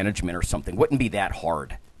weight management or something. Wouldn't be that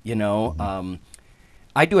hard, you know? Mm-hmm.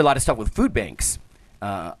 I do a lot of stuff with food banks.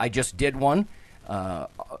 I just did one.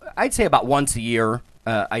 I'd say about once a year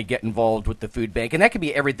I get involved with the food bank, and that could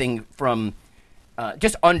be everything from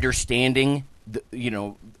just understanding,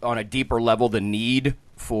 on a deeper level, the need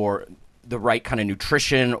for the right kind of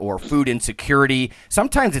nutrition or food insecurity.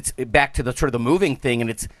 Sometimes it's back to the sort of the moving thing, and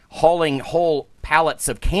it's hauling whole pallets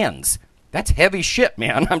of cans. That's heavy shit,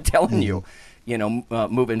 man. I'm telling you,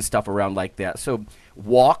 moving stuff around like that. So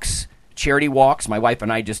walks, charity walks. My wife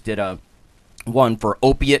and I just did one for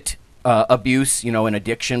opiate abuse, and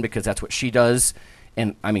addiction, because that's what she does.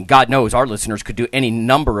 And I mean, God knows our listeners could do any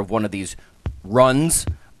number of one of these runs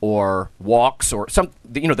or walks or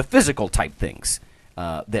the physical type things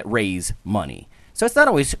that raise money. So it's not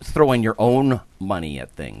always throwing your own money at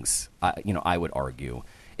things. I would argue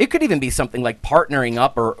it could even be something like partnering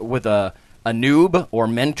up or with a noob or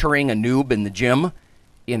mentoring a noob in the gym.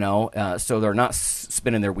 So they're not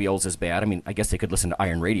spinning their wheels as bad. I mean, I guess they could listen to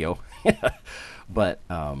Iron Radio, but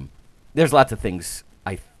there's lots of things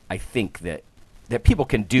I think that people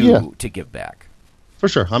can do to give back. For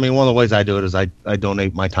sure. I mean, one of the ways I do it is I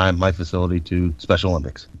donate my time, my facility to Special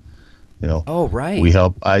Olympics. Oh, right. We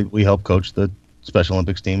help coach the Special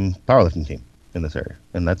Olympics team, powerlifting team in this area,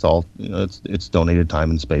 and that's all. It's donated time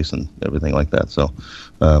and space and everything like that. So,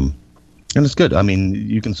 and it's good. I mean,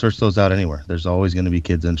 you can search those out anywhere. There's always going to be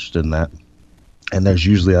kids interested in that, and there's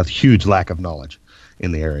usually a huge lack of knowledge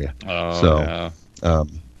in the area. Oh, so, yeah.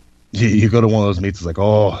 You go to one of those meets, it's like,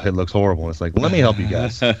 oh, it looks horrible. It's like, let me help you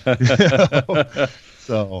guys.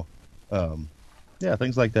 So, yeah,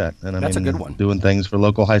 things like that. And that's a good one. Doing things for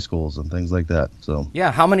local high schools and things like that. So, yeah,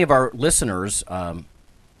 how many of our listeners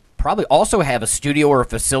probably also have a studio or a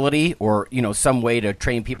facility or some way to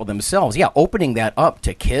train people themselves? Yeah, opening that up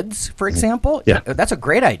to kids, for example. Yeah, that's a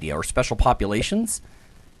great idea. Or special populations.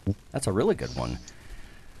 That's a really good one.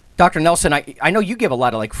 Dr. Nelson, I know you give a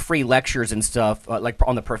lot of like free lectures and stuff, like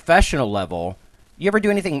on the professional level. You ever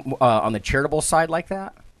do anything on the charitable side like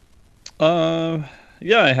that?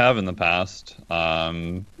 Yeah, I have in the past.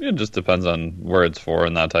 It just depends on where it's for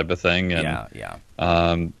and that type of thing. And,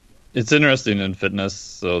 yeah. It's interesting in fitness.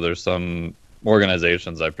 So there's some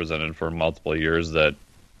organizations I presented for multiple years that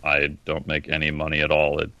I don't make any money at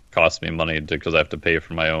all. It costs me money because I have to pay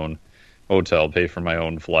for my own hotel, pay for my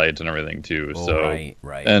own flight and everything too. Oh, so,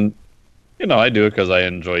 right. And I do it because I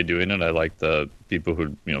enjoy doing it. I like the people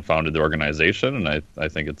who founded the organization, and I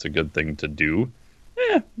think it's a good thing to do.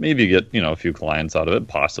 Maybe get a few clients out of it,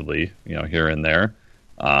 possibly here and there.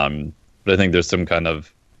 But I think there's some kind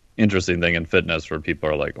of interesting thing in fitness where people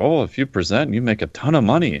are like, oh, if you present, you make a ton of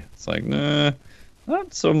money. It's like, nah,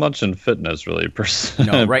 not so much in fitness, really.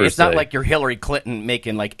 No, right. It's not like you're Hillary Clinton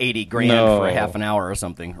making like $80,000 for a half an hour or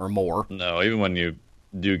something or more. No, even when you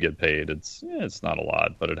do get paid, it's not a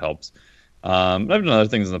lot, but it helps. I've done other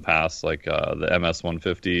things in the past, like the MS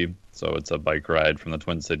 150. So it's a bike ride from the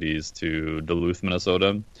Twin Cities to Duluth,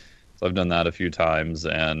 Minnesota. So I've done that a few times,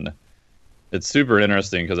 and it's super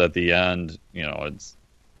interesting because at the end,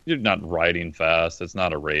 you're not riding fast. It's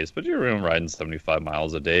not a race, but you're riding 75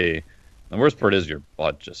 miles a day. The worst part is your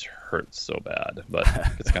butt just hurts so bad, but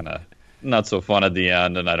it's kind of not so fun at the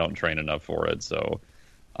end, and I don't train enough for it. So,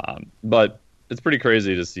 but it's pretty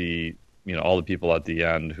crazy to see, all the people at the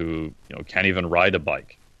end who, can't even ride a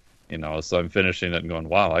bike, so I'm finishing it and going,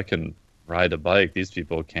 wow, I can ride a bike. These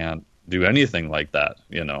people can't do anything like that,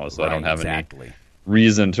 so right, I don't have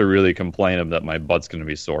reason to really complain that my butt's going to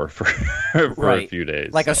be sore for a few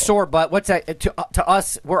days. Like a sore butt. What's that? To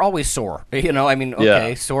us, we're always sore. You know, I mean,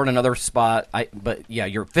 okay, sore in another spot. But yeah,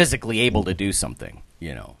 you're physically able to do something.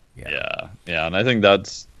 You know. Yeah, and I think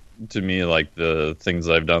that's, to me, like the things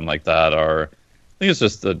I've done like that are, I think it's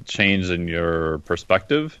just a change in your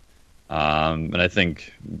perspective. And I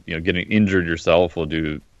think, getting injured yourself will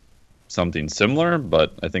do something similar,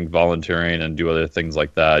 but I think volunteering and do other things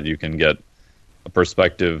like that, you can get a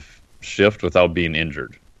perspective shift without being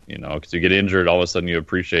injured, because you get injured, all of a sudden you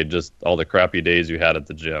appreciate just all the crappy days you had at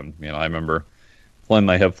the gym. I remember pulling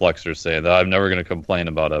my hip flexors saying that I'm never going to complain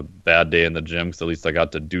about a bad day in the gym because at least I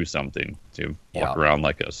got to do something, to walk around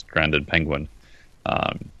like a stranded penguin.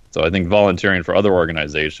 So I think volunteering for other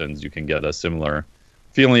organizations, you can get a similar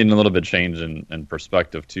feeling, a little bit change in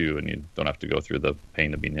perspective too, and you don't have to go through the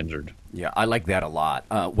pain of being injured. Yeah, I like that a lot.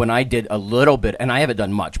 When I did a little bit, and I haven't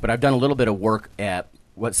done much, but I've done a little bit of work at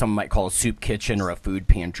what some might call a soup kitchen or a food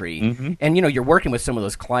pantry. Mm-hmm. And, you're working with some of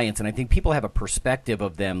those clients, and I think people have a perspective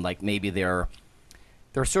of them, like maybe they're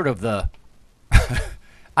sort of the,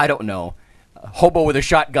 I don't know, hobo with a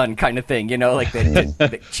shotgun kind of thing, like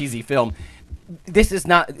the cheesy film. This is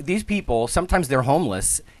not, these people, sometimes they're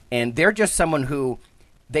homeless, and they're just someone who,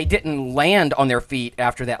 they didn't land on their feet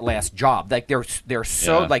after that last job. Like they're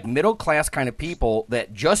so like middle class kind of people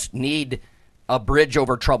that just need a bridge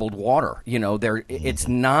over troubled water. It's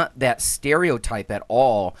not that stereotype at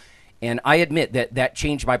all. And I admit that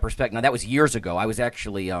changed my perspective. Now that was years ago. I was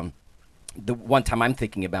actually the one time I'm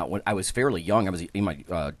thinking about when I was fairly young. I was in my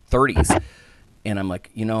 30s, and I'm like,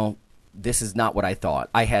 this is not what I thought.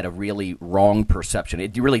 I had a really wrong perception.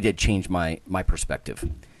 It really did change my perspective,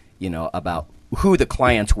 about who the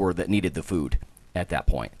clients were that needed the food at that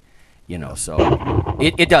point, so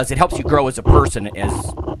it does. It helps you grow as a person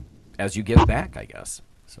as you give back, I guess.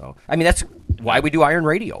 So, I mean, that's why we do Iron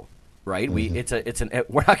Radio, right?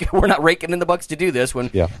 Mm-hmm. We're not raking in the bucks to do this.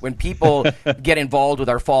 When people get involved with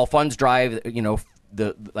our fall funds drive,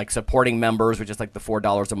 the like supporting members, which is like the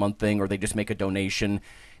 $4 a month thing, or they just make a donation,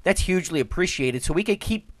 that's hugely appreciated. So we could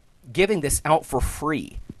keep giving this out for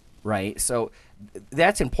free, right? So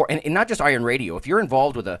that's important, and not just Iron Radio. If you're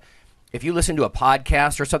involved with if you listen to a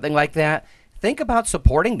podcast or something like that, think about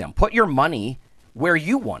supporting them. Put your money where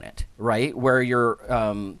you want it, right? Where your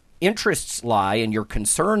interests lie and your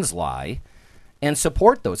concerns lie, and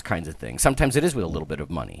support those kinds of things. Sometimes it is with a little bit of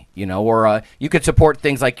money, or you could support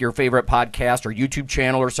things like your favorite podcast or YouTube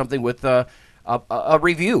channel or something with a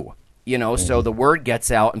review, so the word gets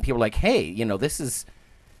out and people are like, hey, this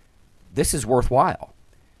is worthwhile.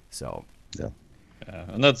 So, yeah,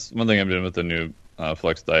 and that's one thing I'm doing with the new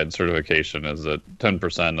Flex Diet certification is that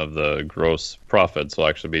 10% of the gross profits will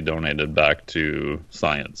actually be donated back to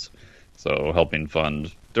science. So helping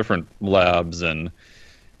fund different labs, and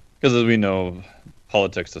because as we know,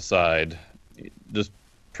 politics aside, just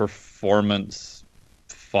performance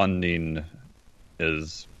funding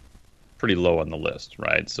is pretty low on the list,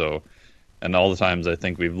 right? So, and all the times I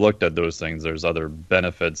think we've looked at those things, there's other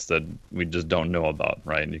benefits that we just don't know about,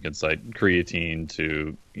 right? And you can cite creatine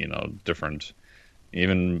to, different,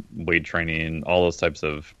 even weight training, all those types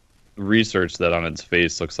of research that on its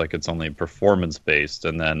face looks like it's only performance-based.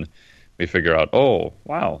 And then we figure out, oh,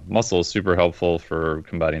 wow, muscle is super helpful for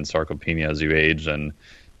combating sarcopenia as you age. And,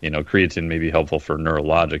 creatine may be helpful for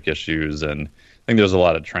neurologic issues. And I think there's a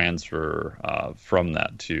lot of transfer from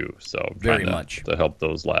that too. So very much to help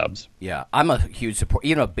those labs. Yeah, I'm a huge support.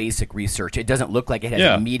 Basic research. It doesn't look like it has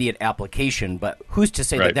immediate application, but who's to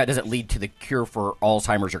say that doesn't lead to the cure for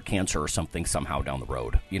Alzheimer's or cancer or something somehow down the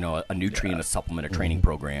road? A nutrient, a supplement, a training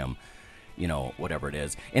program, whatever it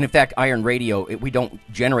is. And in fact, Iron Radio, we don't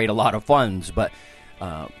generate a lot of funds, but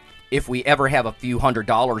if we ever have a few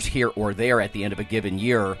 $100s here or there at the end of a given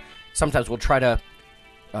year, sometimes we'll try to,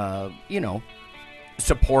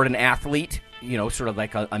 support an athlete, sort of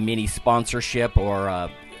like a mini sponsorship, or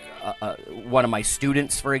one of my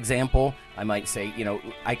students, for example. I might say,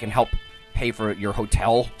 I can help pay for your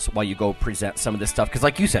hotel while you go present some of this stuff. Because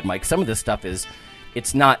like you said, Mike, some of this stuff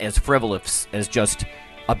it's not as frivolous as just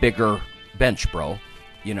a bigger bench, bro.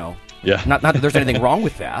 Yeah. Not that there's anything wrong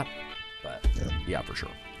with that, but yeah, for sure.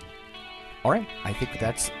 All right. I think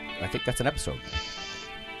that's an episode.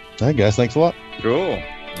 All right, guys. Thanks a lot. Cool.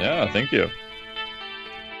 Yeah, thank you.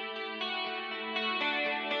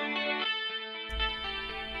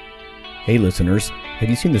 Hey listeners, have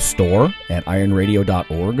you seen the store at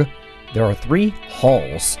ironradio.org? There are 3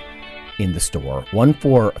 halls in the store. One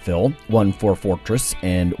for Phil, one for Fortress,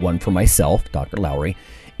 and one for myself, Dr. Lowry,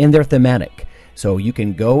 and they're thematic. So you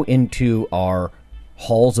can go into our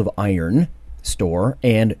Halls of Iron store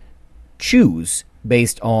and choose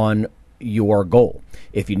based on your goal.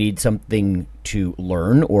 If you need something to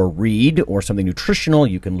learn or read or something nutritional,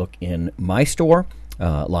 you can look in my store,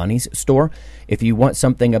 Lonnie's store. If you want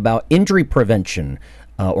something about injury prevention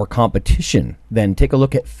or competition, then take a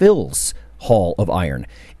look at Phil's Hall of Iron.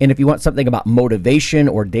 And if you want something about motivation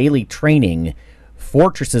or daily training,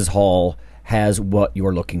 Fortress's Hall has what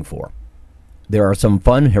you're looking for. There are some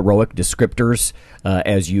fun, heroic descriptors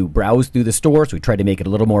as you browse through the store, so we try to make it a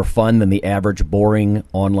little more fun than the average boring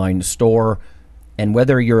online store. And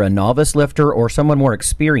whether you're a novice lifter or someone more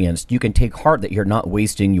experienced, you can take heart that you're not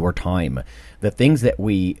wasting your time. The things that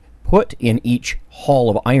we put in each Hall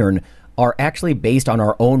of Iron are actually based on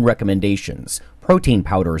our own recommendations. Protein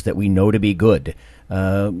powders that we know to be good,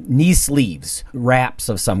 knee sleeves, wraps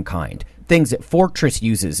of some kind, things that Fortress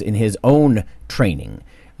uses in his own training.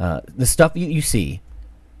 The stuff you see,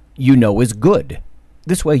 you know is good.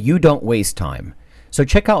 This way you don't waste time. So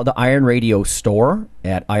check out the Iron Radio store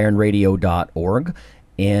at ironradio.org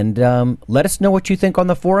and let us know what you think on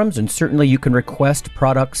the forums, and certainly you can request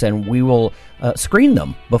products and we will screen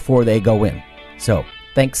them before they go in. So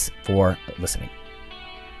thanks for listening.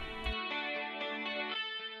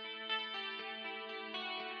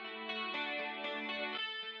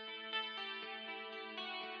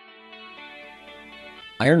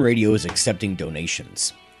 Iron Radio is accepting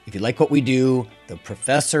donations. If you like what we do, the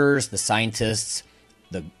professors, the scientists,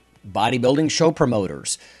 the bodybuilding show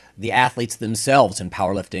promoters, the athletes themselves in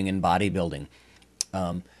powerlifting and bodybuilding,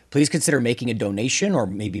 please consider making a donation or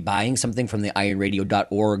maybe buying something from the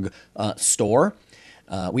ironradio.org store.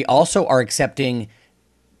 We also are accepting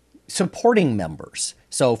supporting members.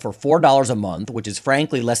 So for $4 a month, which is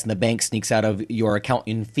frankly less than the bank sneaks out of your account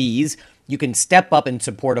in fees, you can step up and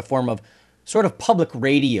support a form of sort of public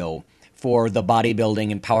radio for the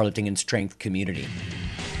bodybuilding and powerlifting and strength community.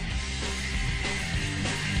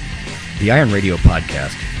 The Iron Radio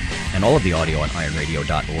podcast and all of the audio on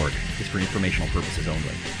ironradio.org is for informational purposes only.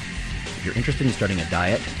 If you're interested in starting a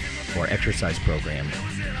diet or exercise program,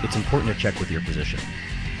 it's important to check with your physician.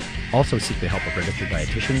 Also seek the help of registered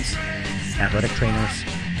dietitians, athletic trainers,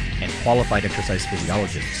 and qualified exercise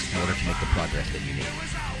physiologists in order to make the progress that you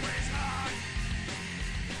need.